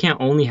 oh, we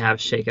can't only have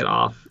Shake It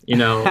Off,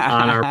 on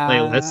our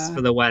playlist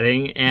for the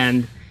wedding.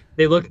 And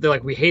they're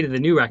like, we hated the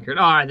new record.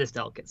 Oh, this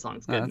Delicate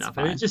song's good enough.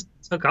 Fine. And it just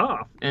took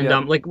off. And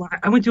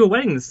I went to a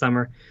wedding this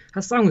summer.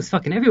 That song was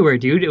fucking everywhere,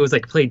 dude. It was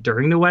like played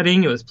during the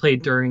wedding. It was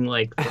played during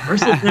like the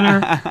rehearsal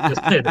dinner. It was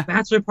played at the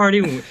bachelor party.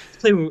 It was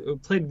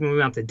played when we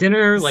went out to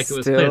dinner. Like it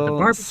was played at the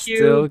barbecue.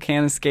 Still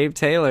can't escape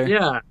Taylor.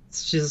 Yeah.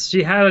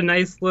 She had a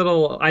nice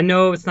little, I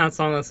know it's not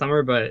Song of the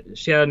Summer, but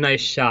she had a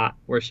nice shot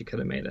where she could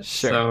have made it.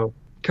 Sure. So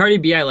Cardi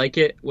B, I Like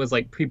It was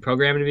like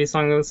pre-programmed to be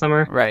Song of the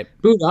Summer. Right.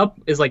 Boot Up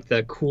is like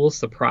the cool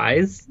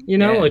surprise,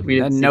 like we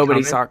didn't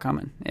nobody saw it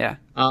coming. Yeah.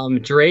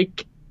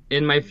 Drake,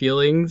 In My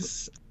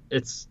Feelings,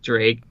 it's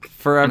Drake.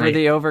 Forever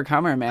the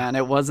Overcomer, man.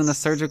 It wasn't a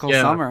surgical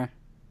summer.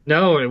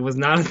 No, it was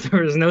not.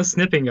 There was no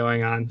snipping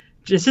going on.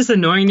 It's just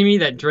annoying to me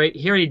that Drake,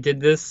 he already did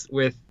this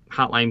with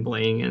Hotline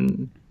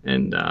Bling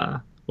and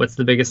what's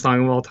the biggest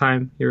song of all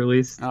time he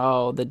released?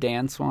 Oh, the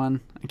dance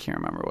one. I can't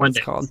remember what it's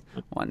called.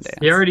 One Dance.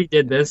 He already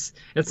did this.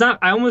 It's not.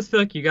 I almost feel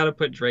like you got to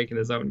put Drake in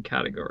his own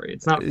category.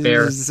 It's not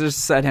fair.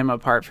 Just set him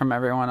apart from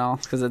everyone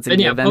else because it's a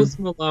given. Yeah, Post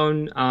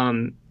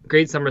Malone,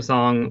 great summer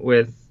song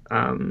with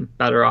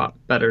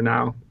Better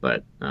Now,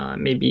 but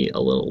maybe a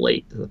little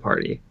late to the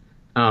party.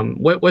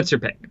 What's your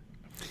pick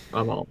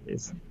of all of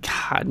these?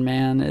 God,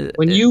 man.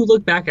 When you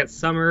look back at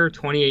summer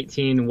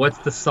 2018, what's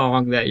the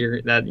song that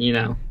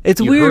it's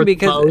weird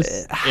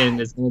because and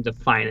is going to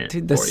define it?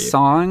 Dude, the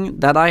song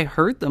that I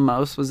heard the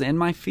most was In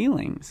My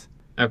Feelings.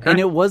 Okay. And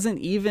it wasn't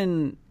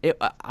even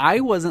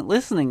I wasn't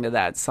listening to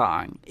that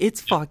song.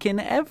 It's fucking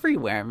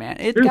everywhere, man.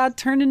 It got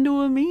turned into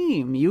a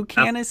meme. You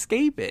can't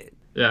escape it.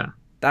 Yeah.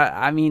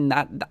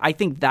 I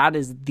think that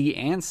is the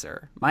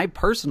answer. My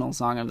personal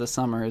song of the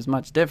summer is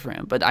much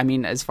different, but I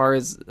mean, as far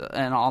as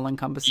an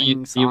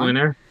all-encompassing song,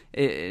 winner?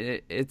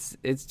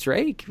 It's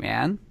Drake,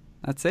 man.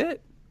 That's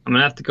it. I'm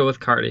gonna have to go with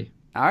Cardi.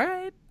 All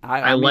right,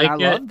 I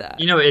love that.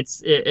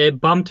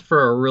 It bumped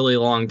for a really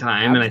long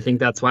time, and I think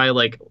that's why,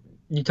 like,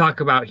 you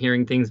talk about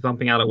hearing things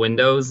bumping out of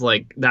windows,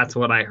 like that's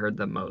what I heard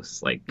the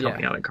most, like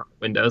coming out of car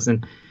windows,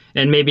 and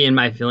maybe In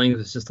My Feelings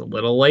was just a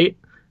little late,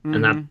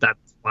 and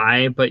that's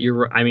why. But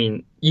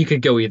you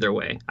could go either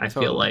way. I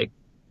feel like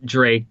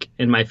Drake,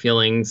 In My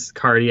Feelings,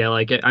 Cardi, I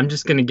Like It. I'm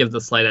just gonna give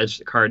the slight edge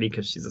to Cardi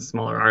because she's a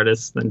smaller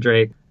artist than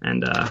Drake,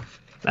 and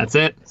that's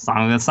it.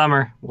 Song of the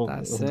Summer. We'll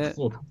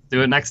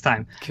do it next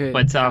time. Good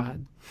but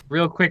God.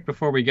 Real quick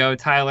before we go,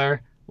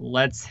 Tyler,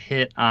 let's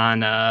hit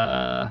on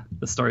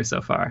the story so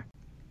far.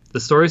 The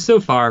Story So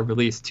Far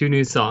released 2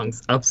 new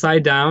songs,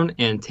 Upside Down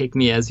and Take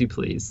Me As You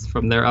Please,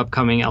 from their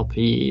upcoming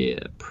LP,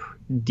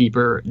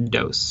 Deeper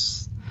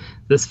Dose.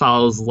 This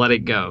follows Let It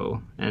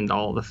Go and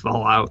all the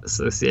fallout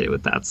associated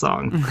with that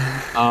song.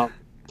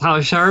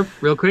 Tyler Sharp,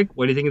 real quick,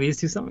 what do you think of these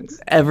two songs?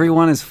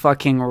 Everyone is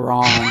fucking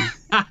wrong.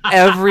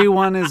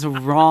 Everyone is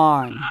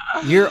wrong.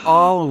 You're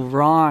all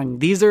wrong.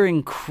 These are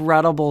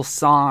incredible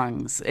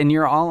songs, and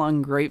you're all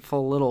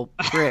ungrateful little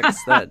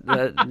pricks. that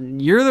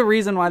you're the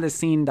reason why the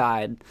scene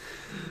died.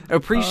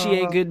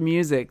 Appreciate good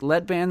music.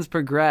 Let bands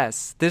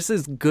progress. This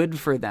is good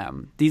for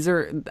them. These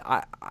are.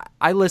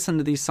 I listen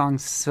to these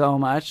songs so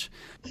much.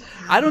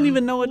 I don't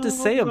even know what to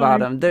say about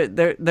them.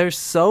 They're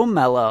so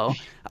mellow.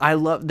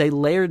 They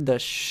layered the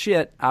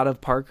shit out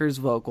of Parker's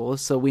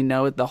vocals, so we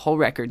know the whole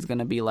record's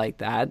gonna be like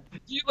that.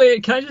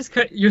 Wait, can I just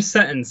cut your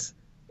sentence?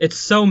 It's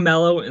so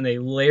mellow, and they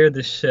layered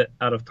the shit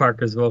out of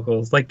Parker's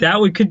vocals. Like that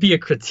could be a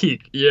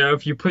critique,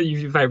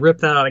 if I rip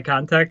that out of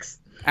context.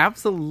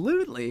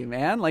 Absolutely,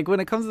 man. Like when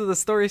it comes to the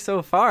story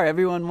so far,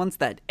 everyone wants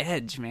that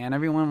edge, man.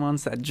 Everyone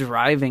wants that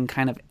driving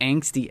kind of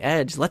angsty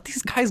edge. Let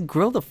these guys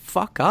grow the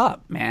fuck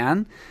up,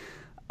 man.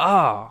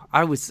 Oh,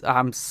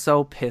 I'm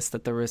so pissed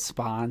at the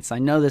response. I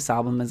know this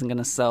album isn't going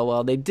to sell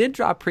well. They did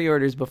drop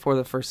pre-orders before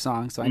the first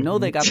song, so I know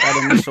they got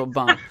that initial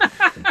bump.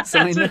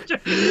 So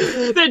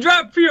they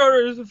dropped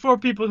pre-orders before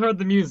people heard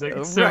the music,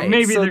 so right.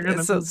 Maybe they're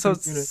going to.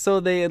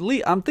 So they at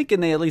least, I'm thinking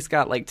they at least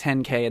got like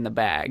 10K in the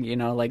bag.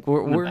 Like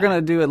we're going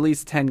to do at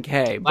least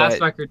 10K. Last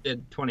record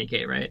did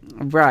 20K, right?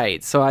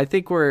 Right. So I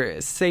think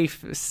we're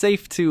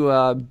safe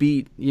to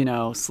beat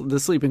the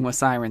Sleeping with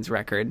Sirens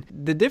record.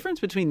 The difference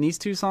between these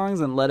two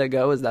songs and Let It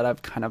Go is that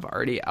I've kind of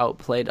already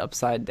outplayed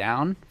Upside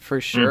Down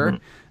for sure.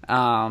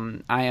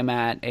 I am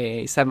at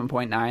a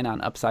 7.9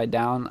 on Upside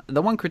Down.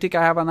 The one critique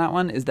I have on that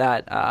one is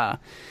that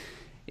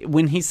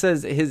when he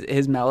says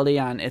his melody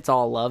on It's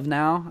All Love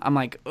Now, I'm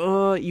like,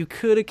 oh, you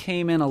could have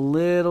came in a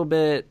little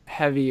bit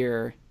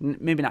heavier.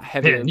 Maybe not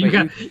heavier.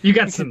 You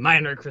got some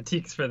minor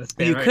critiques for this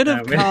band. You could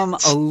have come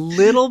a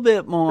little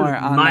bit more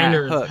on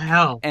minor that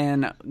hook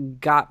and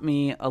got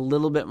me a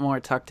little bit more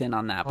tucked in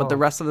on that. But the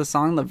rest of the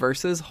song, the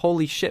verses,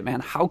 holy shit, man!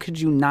 How could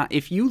you not?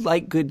 If you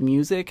like good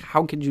music,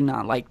 how could you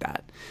not like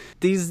that?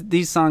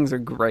 These songs are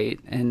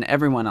great, and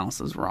everyone else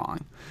is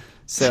wrong.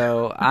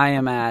 So I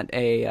am at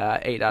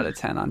a 8 out of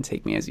 10 on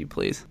Take Me As You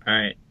Please. All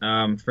right.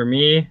 For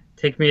me,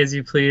 Take Me As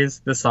You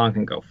Please, this song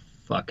can go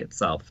fuck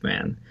itself,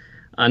 man.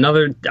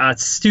 Another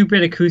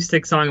stupid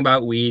acoustic song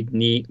about weed.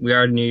 Neat. We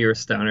are New Year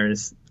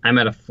stoners. I'm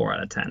at a 4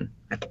 out of 10.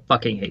 I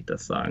fucking hate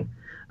this song.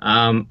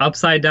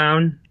 Upside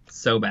Down,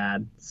 so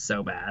bad,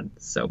 so bad,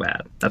 so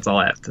bad. That's all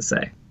I have to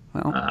say.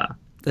 Well,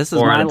 this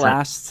is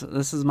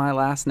my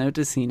last Note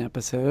to Scene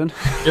episode.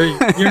 You're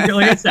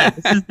like I said,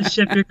 this is the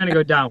ship you're gonna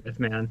go down with,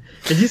 man.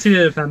 Did you see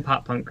the Femme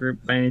Pop Punk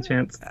group by any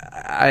chance?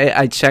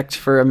 I checked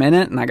for a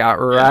minute and I got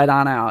right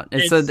on out.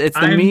 It's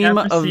the meme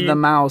of the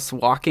mouse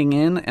walking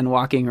in and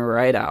walking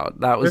right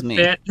out. That was me.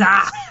 Their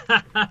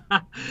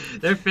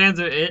fans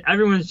are.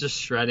 Everyone's just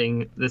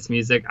shredding this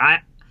music.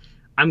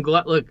 I'm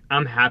glad. Look,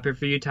 I'm happy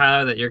for you,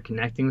 Tyler, that you're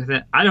connecting with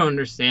it. I don't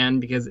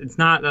understand because it's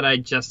not that I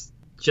just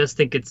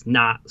think it's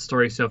not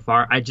Story So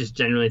Far. I just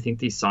genuinely think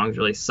these songs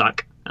really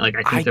suck. Like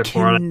I think they're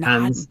 4 out of 10. I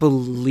cannot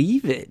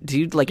believe it,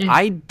 dude. Like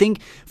I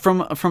think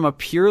from a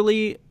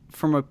pure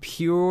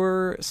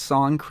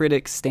song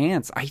critic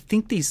stance, I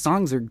think these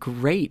songs are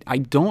great. I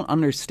don't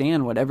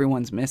understand what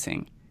everyone's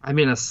missing. I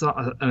mean,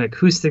 an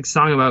acoustic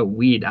song about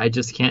weed. I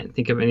just can't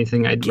think of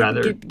anything I'd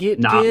rather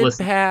not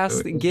listen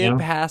to. Get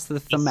past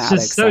the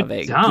thematics of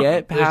it. Dumb.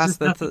 Get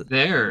past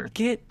there.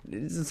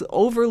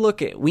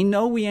 Overlook it. We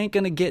know we ain't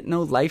gonna get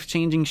no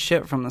life-changing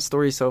shit from the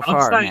Story So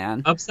Far,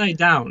 man. Upside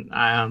Down.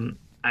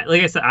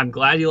 Like I said, I'm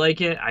glad you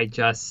like it.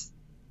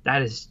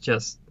 That is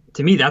just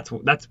to me that's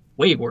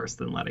way worse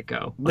than Let It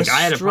Go. Like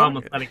I had a problem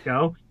with Let It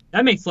Go.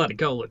 That makes Let It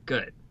Go look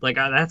good. Like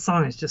that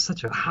song is just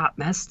such a hot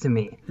mess to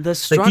me. The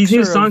structure these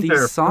new songs of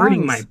these are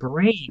hurting my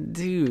brain,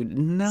 dude.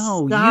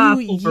 No, stop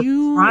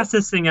you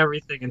processing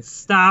everything and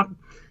stop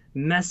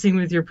messing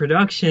with your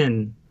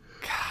production.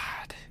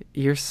 God,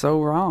 you're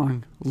so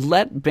wrong.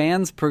 Let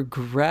bands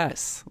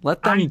progress.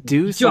 Let them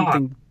do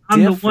something.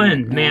 I'm the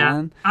one,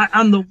 man.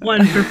 I'm the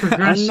one for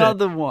progression.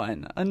 Another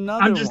one.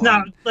 I'm just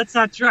not. Let's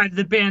not drive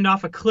the band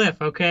off a cliff,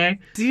 okay?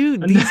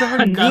 Dude, these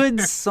are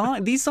good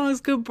songs. These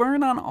songs could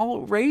burn on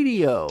alt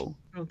radio.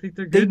 I don't think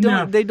they're good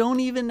enough. They don't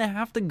even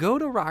have to go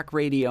to rock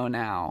radio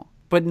now.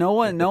 But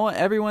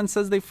everyone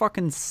says they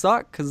fucking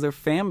suck because their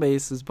fan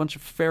base is a bunch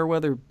of fair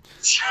weather.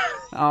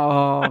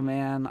 Oh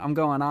man, I'm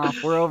going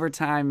off. We're over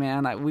time,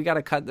 man. We got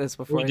to cut this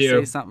before I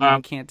say something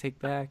I can't take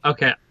back.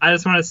 Okay, I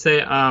just want to say,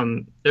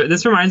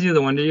 this reminds me of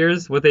the Wonder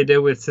Years, what they did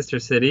with Sister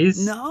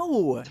Cities.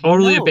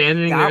 Totally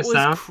abandoning their sound.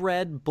 That was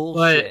cred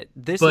bullshit.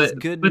 This is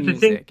good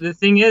music. But the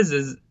thing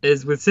is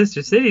with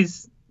Sister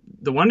Cities,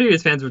 the Wonder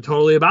Years fans were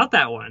totally about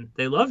that one.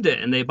 They loved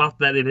it, and they bought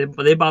that.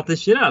 They bought the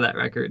shit out of that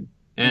record.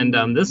 And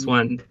this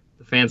one,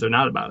 the fans are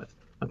not about it.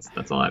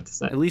 That's all I have to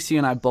say. At least you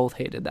and I both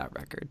hated that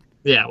record.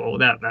 Yeah, well,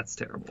 that's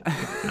terrible.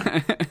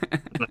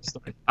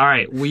 All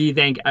right, we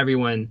thank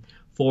everyone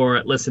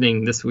for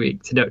listening this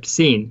week to Note to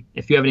Scene.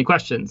 If you have any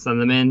questions, send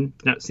them in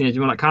to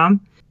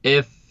notescene@gmail.com.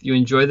 If you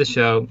enjoy the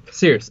show,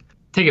 seriously,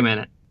 take a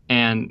minute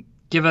and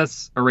give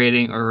us a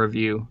rating or a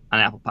review on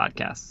Apple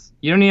Podcasts.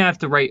 You don't even have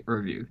to write a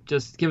review.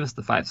 Just give us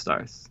the 5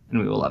 stars, and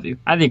we will love you.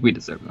 I think we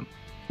deserve them.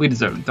 We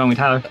deserve them, don't we,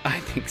 Tyler? I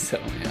think so,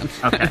 man.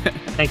 Okay.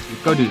 Thank you.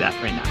 Go do that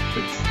right now,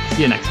 please.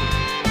 See you next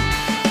week.